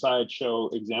right-hand side show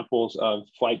examples of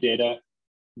flight data.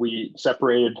 We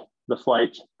separated the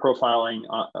flight profiling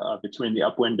between the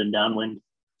upwind and downwind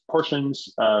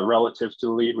portions relative to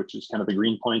the lead, which is kind of the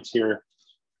green points here.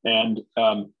 And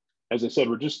as I said,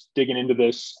 we're just digging into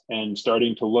this and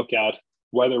starting to look at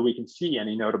whether we can see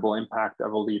any notable impact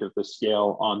of a lead of this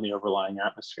scale on the overlying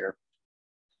atmosphere.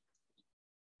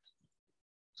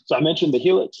 So I mentioned the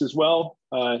helix as well.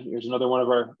 Here's another one of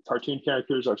our cartoon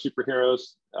characters, our superheroes,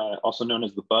 also known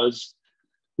as the Buzz.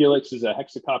 Helix is a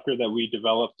hexacopter that we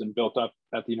developed and built up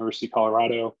at the University of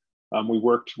Colorado. We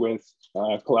worked with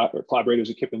collaborators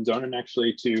at Kip and Zonen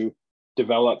actually to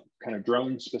develop kind of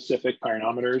drone-specific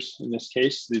pyranometers. In this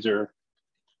case, these are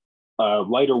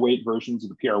lighter weight versions of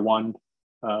the PR1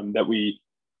 that we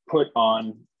put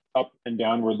on up and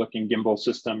downward looking gimbal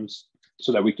systems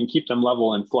so that we can keep them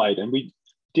level in flight. And we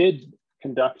did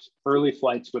conduct early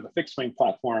flights with a fixed wing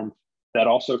platform that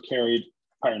also carried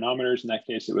pyranometers. In that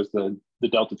case, it was the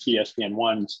Delta T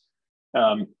SPN1s.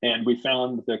 And we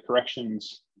found the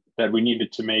corrections that we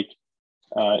needed to make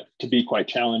to be quite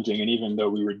challenging. And even though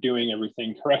we were doing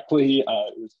everything correctly,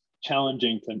 it was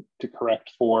challenging to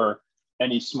correct for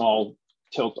any small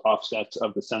tilt offsets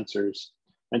of the sensors.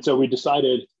 And so we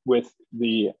decided, with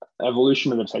the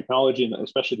evolution of the technology, and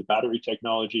especially the battery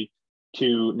technology,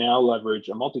 to now leverage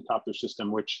a multi-copter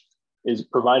system, which is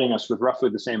providing us with roughly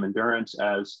the same endurance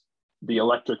as the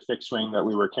electric fixed wing that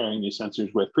we were carrying these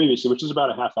sensors with previously, which is about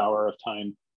a half hour of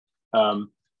time,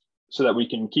 so that we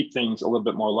can keep things a little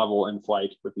bit more level in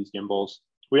flight with these gimbals.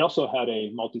 We also had a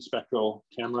multispectral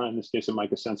camera, in this case a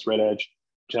MicaSense Red Edge,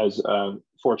 which has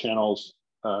 4 channels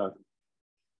of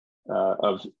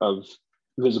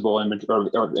visible image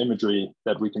or imagery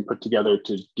that we can put together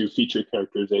to do feature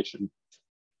characterization.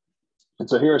 And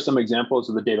so here are some examples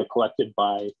of the data collected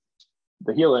by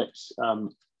the Helix.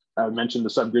 I mentioned the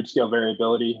subgrid scale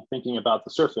variability. Thinking about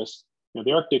the surface,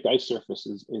 the Arctic ice surface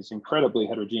is incredibly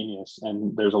heterogeneous,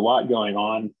 and there's a lot going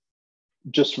on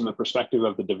just from the perspective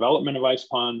of the development of ice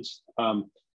ponds.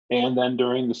 And then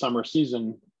during the summer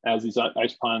season, as these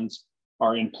ice ponds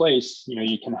are in place,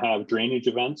 you can have drainage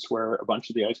events where a bunch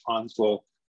of the ice ponds will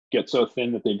get so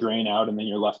thin that they drain out, and then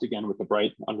you're left again with the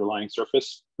bright underlying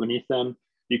surface beneath them.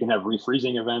 You can have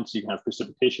refreezing events, you can have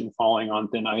precipitation falling on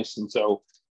thin ice. And so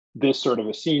this sort of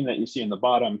a scene that you see in the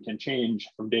bottom can change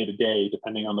from day to day,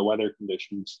 depending on the weather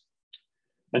conditions.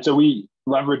 And so we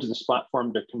leverage this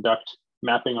platform to conduct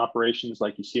mapping operations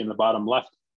like you see in the bottom left.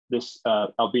 This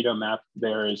albedo map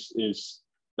there is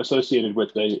associated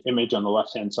with the image on the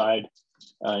left-hand side.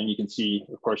 And you can see,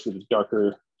 of course, the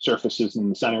darker surfaces in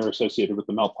the center associated with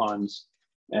the melt ponds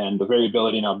and the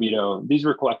variability in albedo. These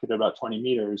were collected at about 20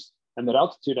 meters. And that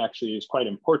altitude actually is quite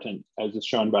important, as is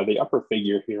shown by the upper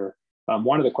figure here.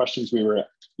 One of the questions we were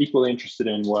equally interested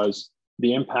in was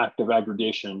the impact of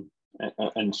aggregation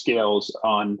and scales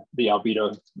on the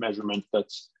albedo measurement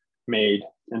that's made.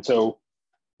 And so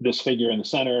this figure in the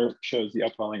center shows the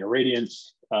upwelling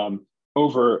irradiance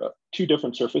over 2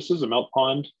 different surfaces, a melt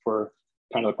pond for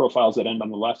kind of the profiles that end on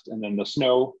the left, and then the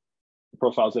snow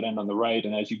profiles that end on the right.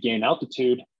 And as you gain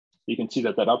altitude, you can see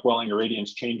that upwelling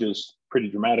irradiance changes pretty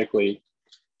dramatically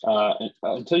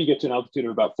until you get to an altitude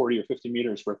of about 40 or 50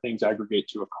 meters, where things aggregate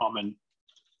to a common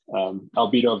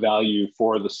albedo value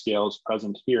for the scales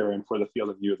present here and for the field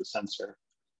of view of the sensor.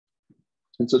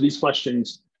 And so these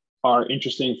questions are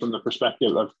interesting from the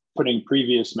perspective of putting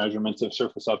previous measurements of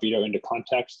surface albedo into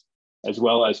context, as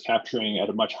well as capturing at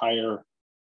a much higher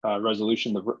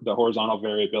resolution the horizontal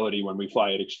variability when we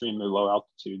fly at extremely low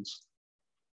altitudes.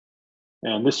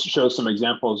 And this shows some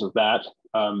examples of that.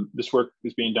 This work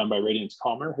is being done by Radiance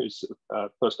Calmer, who's a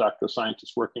postdoctoral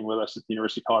scientist working with us at the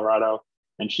University of Colorado.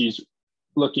 And she's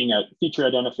looking at feature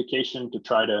identification to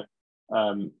try to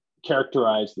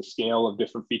characterize the scale of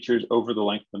different features over the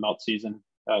length of the melt season.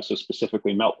 So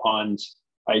specifically melt ponds,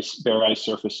 bare ice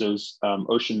surfaces,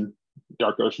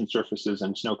 dark ocean surfaces,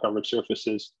 and snow-covered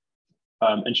surfaces.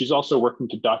 And she's also working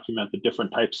to document the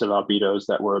different types of albedos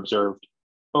that were observed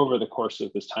over the course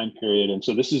of this time period. And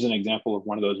so this is an example of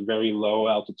one of those very low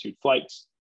altitude flights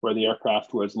where the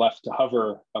aircraft was left to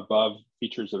hover above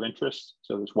features of interest.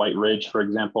 So this White Ridge, for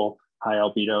example, high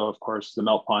albedo, of course, the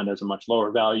melt pond has a much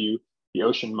lower value, the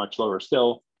ocean much lower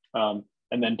still.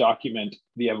 and then document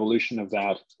the evolution of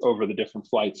that over the different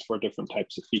flights for different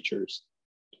types of features.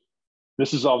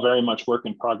 This is all very much work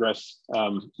in progress.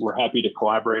 We're happy to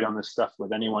collaborate on this stuff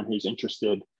with anyone who's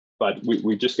interested, but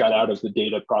we just got out of the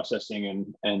data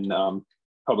processing and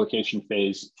publication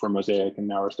phase for Mosaic, and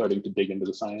now we're starting to dig into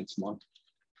the science more.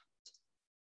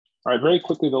 All right, very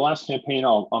quickly, the last campaign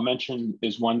I'll mention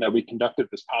is one that we conducted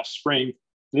this past spring.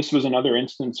 This was another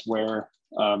instance where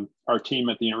our team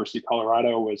at the University of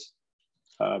Colorado was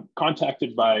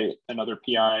contacted by another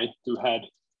PI who had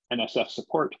NSF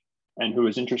support and who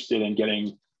was interested in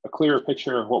getting a clearer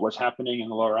picture of what was happening in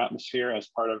the lower atmosphere as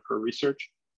part of her research.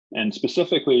 And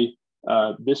specifically,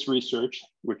 this research,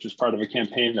 which is part of a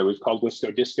campaign that was called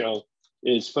Wisco Disco,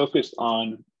 is focused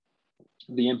on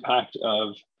the impact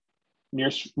of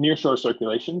nearshore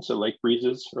circulation, so lake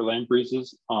breezes or land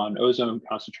breezes, on ozone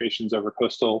concentrations over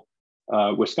coastal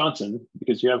Wisconsin,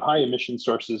 because you have high emission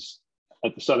sources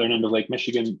at the southern end of Lake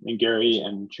Michigan in Gary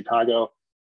and Chicago,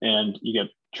 and you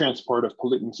get transport of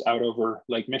pollutants out over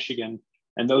Lake Michigan,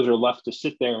 and those are left to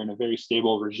sit there in a very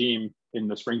stable regime in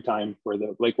the springtime where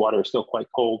the lake water is still quite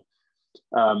cold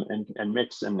and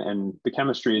mix, and the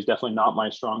chemistry is definitely not my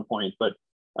strong point, but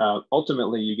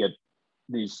ultimately you get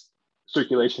these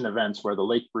circulation events where the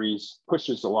lake breeze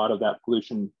pushes a lot of that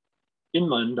pollution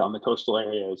inland on the coastal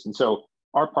areas. And so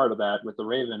our part of that with the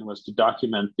Raven was to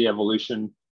document the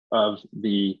evolution of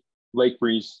the lake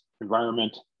breeze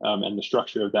environment and the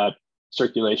structure of that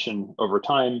circulation over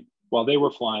time while they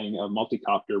were flying a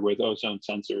multi-copter with ozone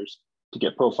sensors to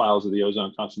get profiles of the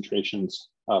ozone concentrations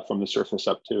from the surface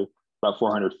up to about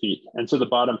 400 feet. And so the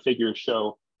bottom figures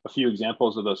show a few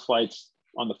examples of those flights.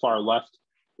 On the far left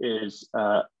is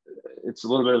it's a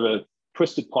little bit of a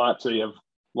twisted plot. So you have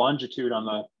longitude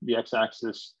on the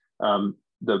x-axis.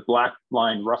 The black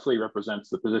line roughly represents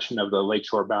the position of the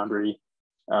lakeshore boundary,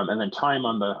 and then time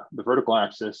on the vertical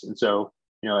axis. And so,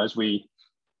 as we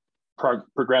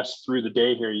progress through the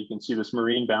day here, you can see this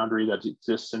marine boundary that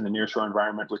exists in the nearshore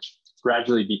environment, which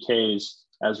gradually decays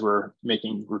as we're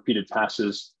making repeated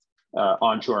passes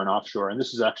onshore and offshore. And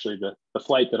this is actually the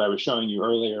flight that I was showing you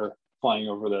earlier, flying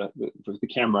over the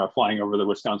camera, flying over the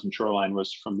Wisconsin shoreline,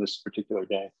 was from this particular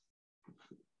day.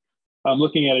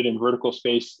 Looking at it in vertical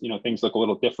space, things look a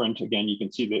little different. Again, you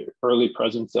can see the early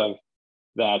presence of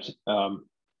that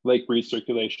lake breeze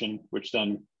circulation, which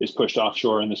then is pushed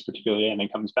offshore in this particular day and then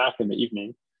comes back in the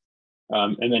evening.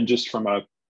 And then just from a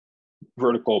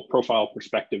vertical profile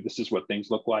perspective, this is what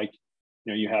things look like.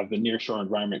 You have the nearshore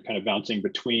environment kind of bouncing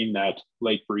between that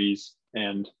lake breeze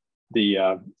and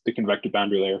the convective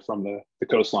boundary layer from the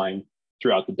coastline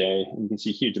throughout the day. And you can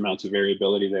see huge amounts of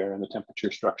variability there in the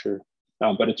temperature structure.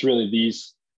 But it's really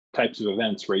these types of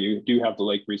events where you do have the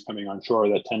lake breeze coming on shore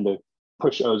that tend to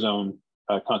push ozone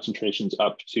concentrations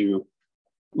up to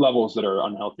levels that are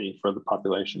unhealthy for the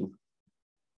population.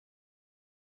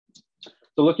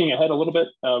 So looking ahead a little bit,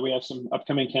 we have some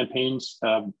upcoming campaigns.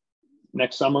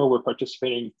 Next summer, we're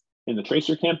participating in the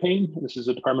Tracer campaign. This is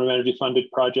a Department of Energy funded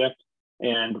project,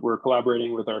 and we're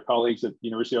collaborating with our colleagues at the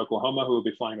University of Oklahoma who will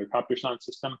be flying the copter sound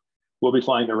system. We'll be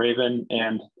flying the Raven,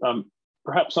 and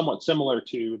perhaps somewhat similar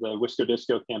to the Wisco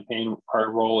Disco campaign,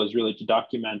 our role is really to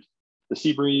document the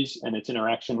sea breeze and its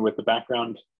interaction with the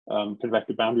background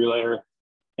convective boundary layer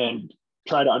and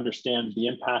try to understand the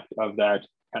impact of that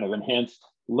kind of enhanced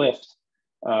lift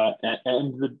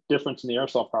and the difference in the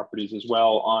aerosol properties as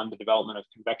well on the development of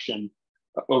convection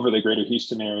over the greater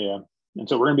Houston area. And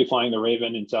so we're going to be flying the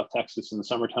Raven in South Texas in the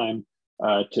summertime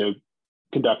to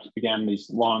conduct, again, these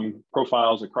long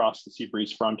profiles across the sea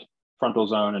breeze frontal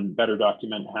zone and better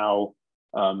document how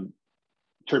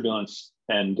turbulence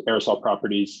and aerosol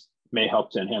properties may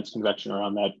help to enhance convection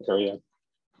around that area.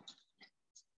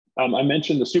 I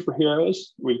mentioned the superheroes.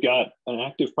 We've got an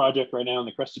active project right now in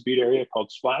the Crested Butte area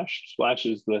called SPLASH. SPLASH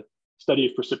is the study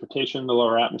of precipitation in the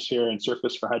lower atmosphere and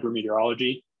surface for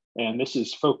hydrometeorology. And this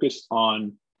is focused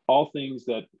on all things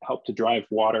that help to drive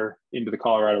water into the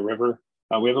Colorado River.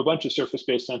 We have a bunch of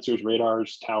surface-based sensors,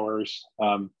 radars, towers,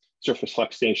 surface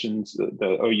flex stations.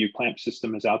 The OU clamp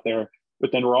system is out there.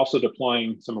 But then we're also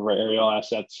deploying some of our aerial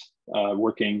assets,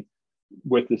 working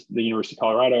with the University of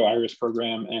Colorado IRIS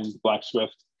program and Black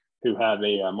Swift, who have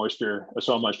a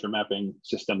soil moisture mapping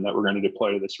system that we're going to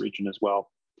deploy to this region as well.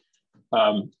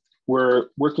 We're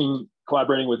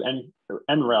collaborating with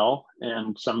NRAL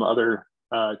and some other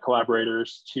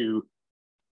collaborators to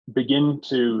begin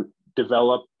to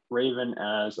develop Raven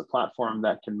as a platform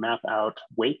that can map out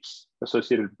weights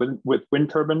associated with wind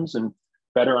turbines and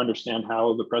better understand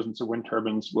how the presence of wind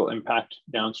turbines will impact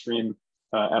downstream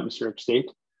atmospheric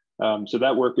state. So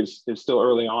that work is still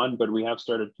early on, but we have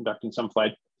started conducting some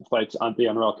flights on the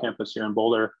NRAL campus here in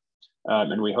Boulder.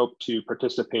 And we hope to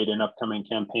participate in upcoming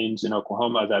campaigns in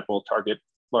Oklahoma that will target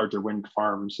larger wind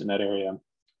farms in that area.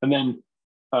 And then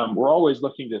we're always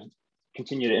looking to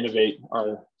continue to innovate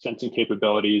our sensing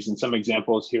capabilities. And some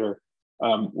examples here,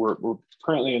 we're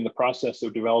currently in the process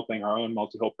of developing our own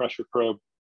multi-hole pressure probe.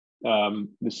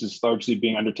 This is largely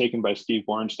being undertaken by Steve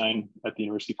Borenstein at the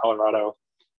University of Colorado.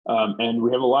 And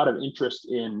we have a lot of interest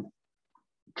in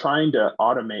trying to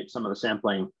automate some of the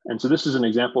sampling. And so this is an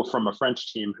example from a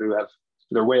French team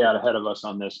they're way out ahead of us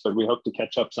on this, but we hope to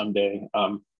catch up someday,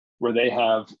 where they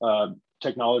have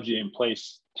technology in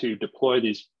place to deploy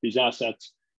these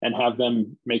assets and have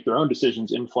them make their own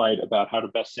decisions in flight about how to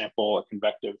best sample a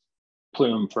convective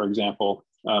plume, for example.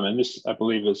 And this, I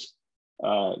believe, is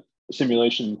a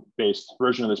simulation-based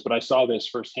version of this, but I saw this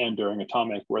firsthand during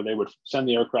Atomic, where they would send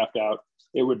the aircraft out.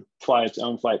 It would fly its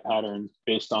own flight pattern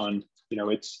based on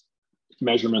its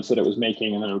measurements that it was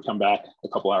making, and then it would come back a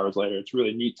couple hours later. It's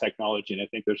really neat technology, and I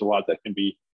think there's a lot that can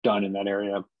be done in that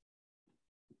area. All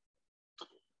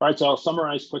right, so I'll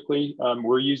summarize quickly.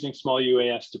 We're using small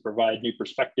UAS to provide new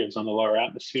perspectives on the lower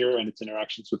atmosphere and its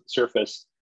interactions with the surface.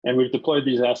 And we've deployed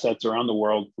these assets around the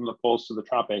world, from the poles to the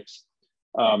tropics,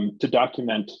 to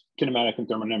document kinematic and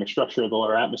thermodynamic structure of the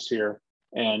lower atmosphere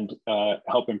and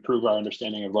help improve our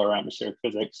understanding of lower atmospheric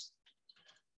physics.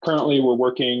 Currently, we're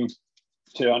working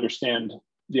to understand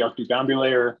the Arctic boundary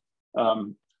layer,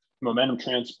 momentum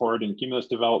transport and cumulus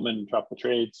development and tropical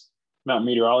trades, mountain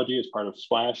meteorology as part of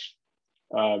SPLASH,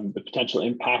 the potential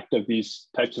impact of these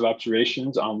types of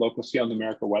observations on local scale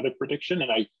numerical weather prediction.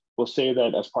 And I will say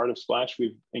that as part of SPLASH,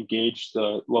 we've engaged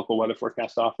the local weather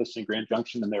forecast office in Grand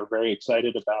Junction, and they're very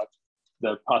excited about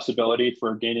the possibility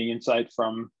for gaining insight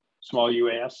from small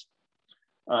UAS.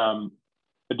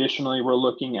 Additionally, we're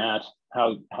looking at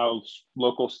how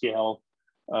local scale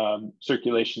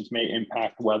circulations may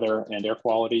impact weather and air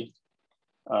quality,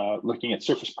 looking at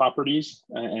surface properties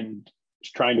and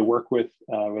trying to work with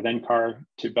NCAR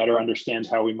to better understand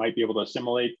how we might be able to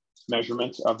assimilate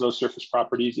measurements of those surface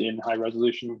properties in high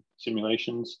resolution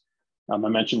simulations. I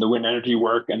mentioned the wind energy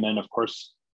work, and then of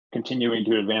course, continuing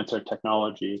to advance our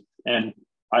technology. And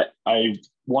I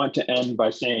want to end by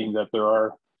saying that there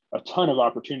are a ton of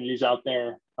opportunities out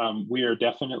there. We are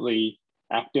definitely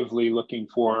actively looking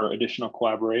for additional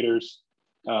collaborators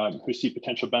who see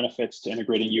potential benefits to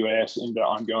integrating UAS into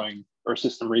ongoing Earth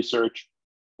system research.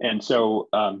 And so,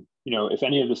 if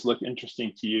any of this looked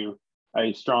interesting to you,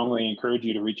 I strongly encourage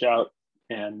you to reach out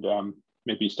and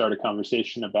maybe start a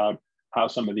conversation about how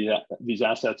some of these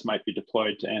assets might be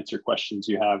deployed to answer questions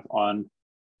you have on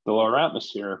the lower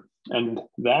atmosphere. And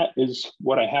that is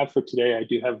what I have for today. I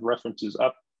do have references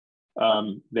up.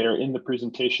 They're in the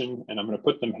presentation, and I'm going to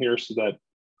put them here so that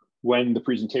when the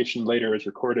presentation later is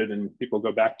recorded and people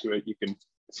go back to it, you can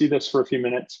see this for a few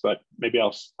minutes, but maybe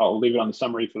I'll leave it on the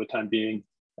summary for the time being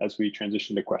as we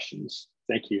transition to questions.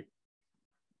 Thank you.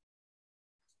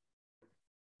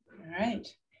 All right.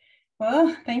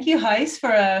 Well, thank you, Gijs,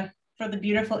 for the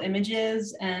beautiful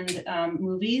images and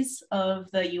movies of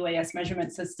the UAS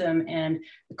measurement system and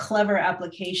the clever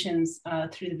applications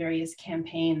through the various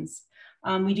campaigns.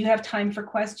 We do have time for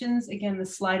questions. Again, the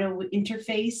Slido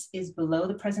interface is below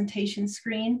the presentation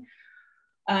screen.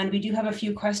 And we do have a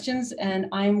few questions, and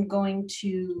I'm going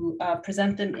to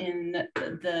present them in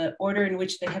the order in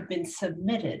which they have been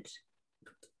submitted.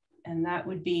 And that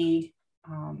would be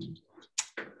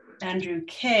Andrew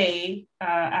K.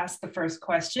 Asked the first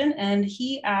question, and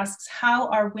he asks, how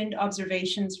are wind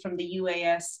observations from the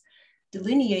UAS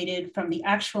delineated from the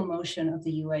actual motion of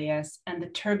the UAS and the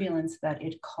turbulence that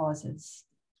it causes?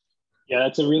 Yeah,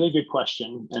 that's a really good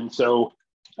question. And so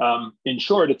in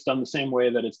short, it's done the same way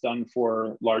that it's done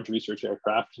for large research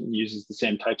aircraft, and uses the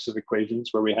same types of equations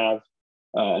where we have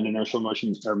an inertial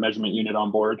motion or measurement unit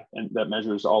on board, and that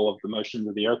measures all of the motions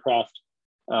of the aircraft.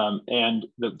 And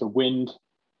the winds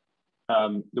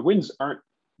aren't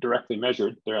directly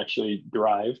measured, they're actually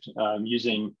derived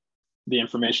using the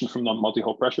information from the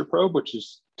multi-hole pressure probe, which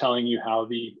is telling you how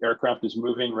the aircraft is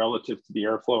moving relative to the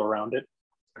airflow around it.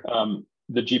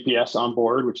 The GPS on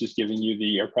board, which is giving you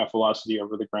the aircraft velocity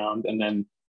over the ground, and then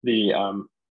the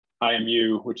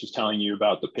IMU, which is telling you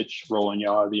about the pitch, roll, and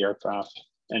yaw of the aircraft.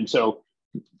 And so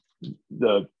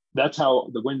that's how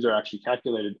the winds are actually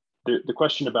calculated. The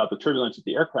question about the turbulence that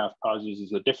the aircraft causes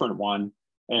is a different one.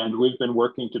 And we've been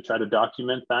working to try to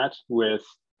document that with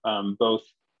both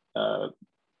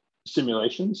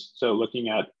simulations. So looking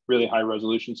at really high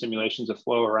resolution simulations of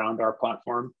flow around our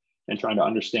platform and trying to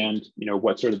understand,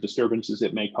 what sort of disturbances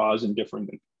it may cause in different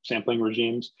sampling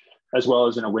regimes, as well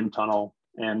as in a wind tunnel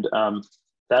And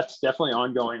that's definitely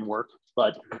ongoing work,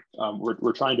 but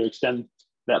we're trying to extend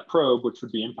that probe, which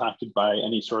would be impacted by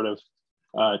any sort of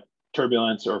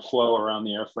turbulence or flow around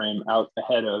the airframe, out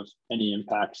ahead of any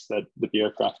impacts that the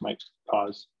aircraft might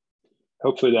cause.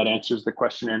 Hopefully that answers the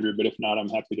question, Andrew, but if not, I'm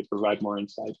happy to provide more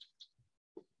insight.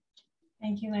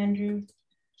 Thank you, Andrew.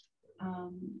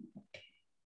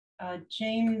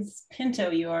 James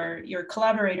Pinto, your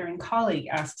collaborator and colleague,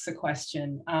 asks a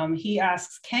question. He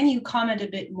asks, can you comment a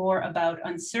bit more about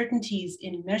uncertainties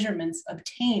in measurements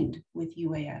obtained with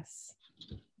UAS?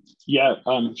 Yeah,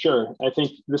 sure. I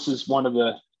think this is one of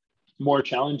the more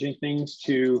challenging things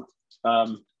to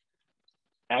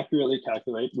accurately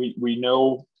calculate. We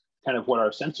know kind of what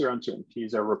our sensor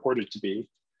uncertainties are reported to be,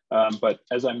 but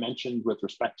as I mentioned with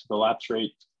respect to the lapse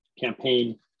rate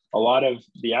campaign, a lot of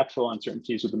the actual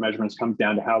uncertainties with the measurements comes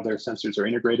down to how their sensors are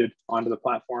integrated onto the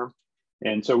platform.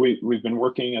 And so we've been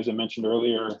working, as I mentioned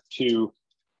earlier, to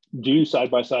do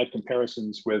side-by-side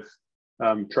comparisons with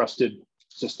trusted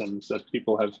systems that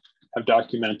people have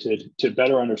documented to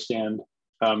better understand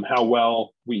how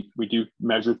well we do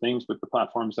measure things with the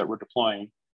platforms that we're deploying.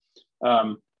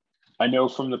 I know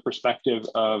from the perspective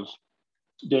of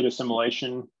data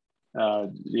assimilation,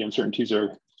 the uncertainties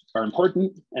are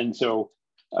important. And so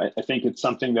I think it's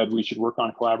something that we should work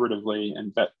on collaboratively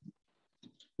and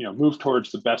move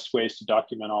towards the best ways to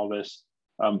document all this,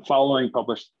 following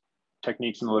published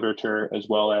techniques in the literature, as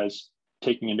well as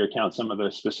taking into account some of the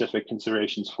specific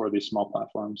considerations for these small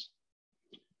platforms.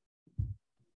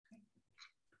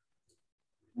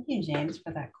 Thank you, James,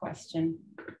 for that question.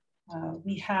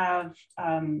 We have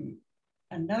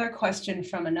another question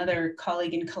from another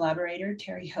colleague and collaborator,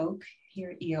 Terry Hoke,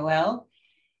 here at EOL.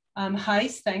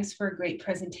 Gijs, thanks for a great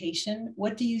presentation.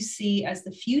 What do you see as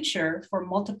the future for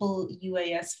multiple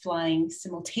UAS flying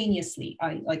simultaneously,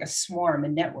 like a swarm, a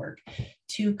network,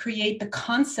 to create the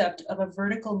concept of a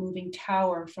vertical moving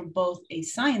tower from both a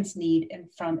science need and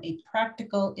from a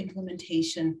practical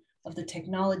implementation of the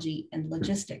technology and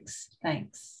logistics?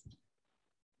 Thanks.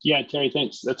 Yeah, Terry,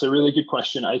 thanks. That's a really good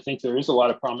question. I think there is a lot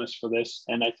of promise for this.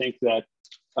 And I think that,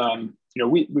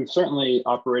 we've certainly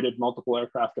operated multiple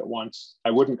aircraft at once.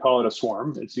 I wouldn't call it a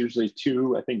swarm. It's usually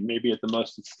two. I think maybe at the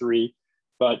most it's three.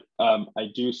 But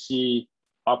I do see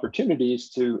opportunities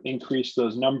to increase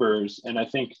those numbers. And I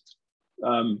think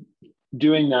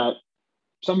doing that,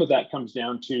 some of that comes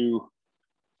down to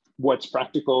what's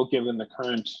practical given the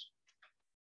current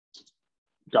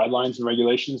guidelines and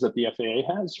regulations that the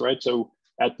FAA has, right? So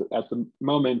at the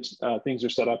moment, things are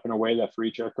set up in a way that for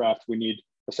each aircraft, we need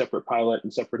a separate pilot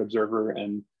and separate observer.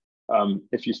 And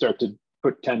if you start to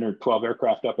put 10 or 12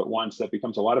 aircraft up at once, that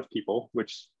becomes a lot of people,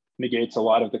 which negates a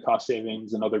lot of the cost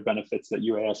savings and other benefits that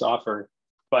UAS offer.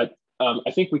 But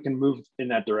I think we can move in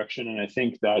that direction. And I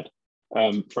think that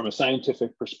from a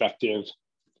scientific perspective,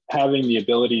 having the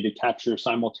ability to capture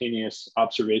simultaneous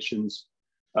observations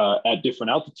at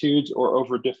different altitudes or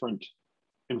over different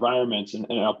environments. And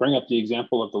I'll bring up the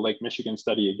example of the Lake Michigan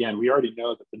study again. We already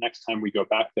know that the next time we go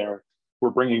back there, we're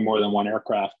bringing more than one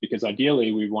aircraft, because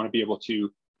ideally we want to be able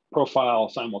to profile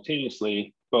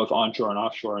simultaneously, both onshore and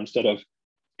offshore, instead of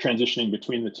transitioning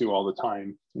between the two all the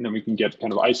time. And then we can get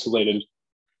kind of isolated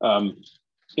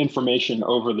information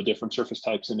over the different surface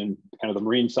types and in kind of the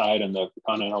marine side and the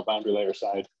continental boundary layer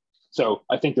side. So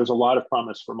I think there's a lot of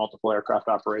promise for multiple aircraft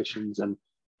operations, and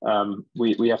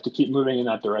we have to keep moving in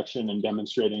that direction and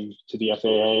demonstrating to the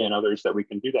FAA and others that we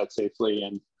can do that safely,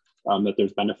 and that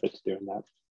there's benefit to doing that.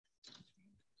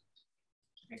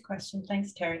 Great question.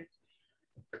 Thanks, Terry.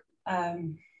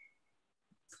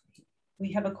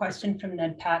 We have a question from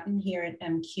Ned Patton here at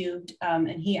Uncrewed, and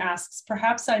he asks,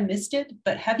 perhaps I missed it,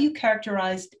 but have you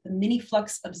characterized the mini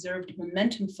flux observed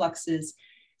momentum fluxes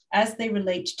as they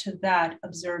relate to that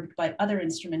observed by other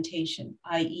instrumentation,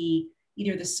 i.e.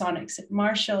 either the sonics at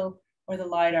Marshall or the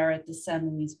LiDAR at the San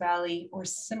Luis Valley, or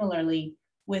similarly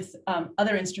with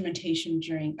other instrumentation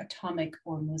during atomic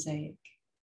or mosaic?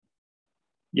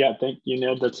 Yeah, thank you,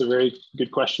 Ned. That's a very good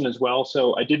question as well.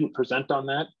 So I didn't present on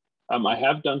that. I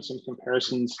have done some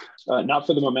comparisons, not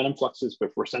for the momentum fluxes,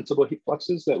 but for sensible heat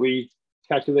fluxes that we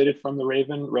calculated from the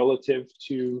Raven relative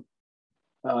to,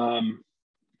 trying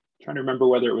to remember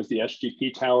whether it was the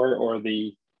SGP tower or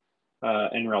the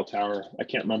NRAL tower. I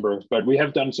can't remember, but we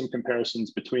have done some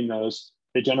comparisons between those.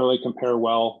 They generally compare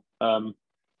well. I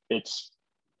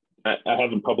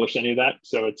haven't published any of that,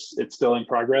 so it's still in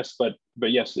progress, but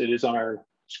yes, it is on our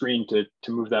screen to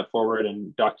move that forward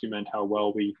and document how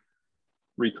well we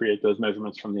recreate those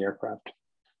measurements from the aircraft.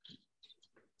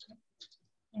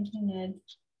 Thank you, Ned.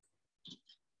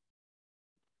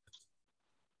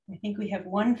 I think we have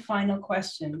one final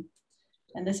question.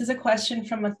 And this is a question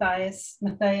from Matthias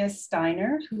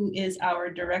Steiner, who is our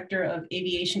Director of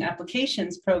Aviation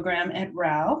Applications Program at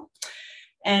RAL.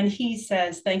 And he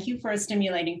says, thank you for a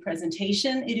stimulating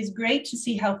presentation. It is great to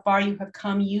see how far you have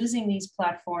come using these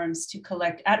platforms to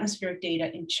collect atmospheric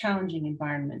data in challenging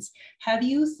environments. Have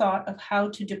you thought of how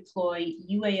to deploy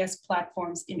UAS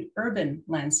platforms in urban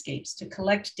landscapes to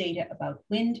collect data about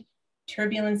wind,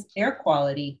 turbulence, air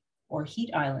quality, or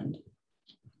heat island?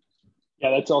 Yeah,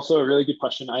 that's also a really good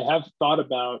question. I have thought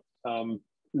about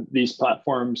these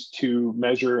platforms to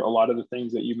measure a lot of the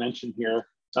things that you mentioned here.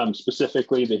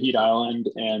 Specifically, the heat island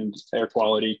and air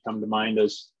quality come to mind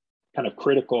as kind of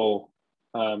critical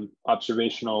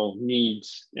observational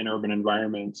needs in urban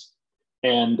environments.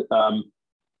 And,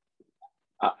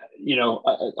 you know,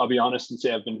 I'll be honest and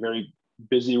say I've been very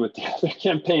busy with the other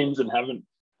campaigns and haven't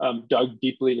dug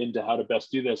deeply into how to best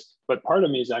do this. But part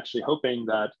of me is actually hoping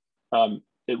that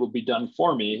it will be done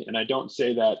for me. And I don't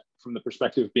say that from the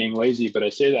perspective of being lazy, but I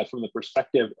say that from the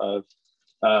perspective of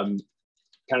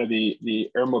kind of the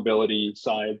air mobility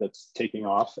side that's taking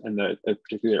off, and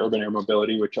particularly urban air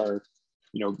mobility, which are,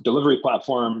 you know, delivery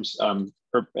platforms,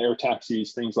 air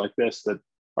taxis, things like this that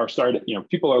are started. You know,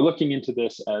 people are looking into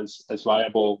this as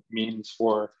viable means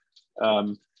for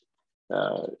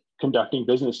conducting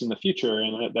business in the future,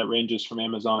 and that ranges from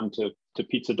Amazon to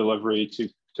pizza delivery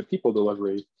to people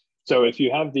delivery. So if you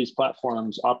have these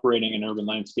platforms operating in urban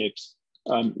landscapes,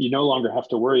 you no longer have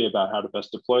to worry about how to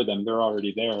best deploy them. They're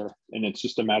already there, and it's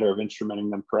just a matter of instrumenting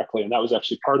them correctly. And that was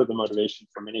actually part of the motivation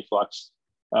for Miniflux,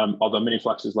 although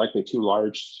Miniflux is likely too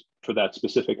large for that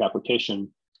specific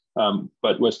application,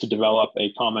 but was to develop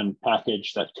a common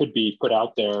package that could be put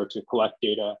out there to collect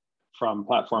data from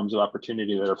platforms of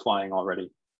opportunity that are flying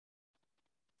already.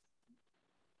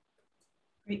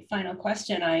 Great final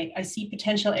question. I see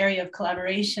potential area of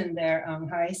collaboration there,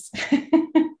 Gijs.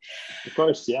 Of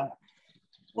course, yeah.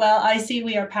 Well, I see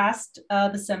we are past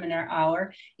the seminar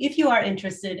hour. If you are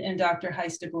interested in Dr.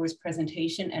 Gijs de Boer's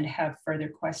presentation and have further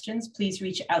questions, please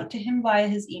reach out to him via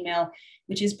his email,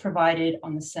 which is provided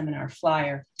on the seminar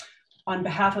flyer. On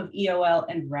behalf of EOL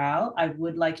and RAL, I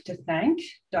would like to thank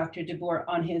Dr. de Boer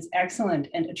on his excellent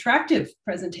and attractive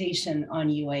presentation on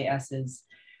UASs.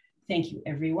 Thank you,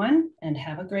 everyone, and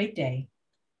have a great day.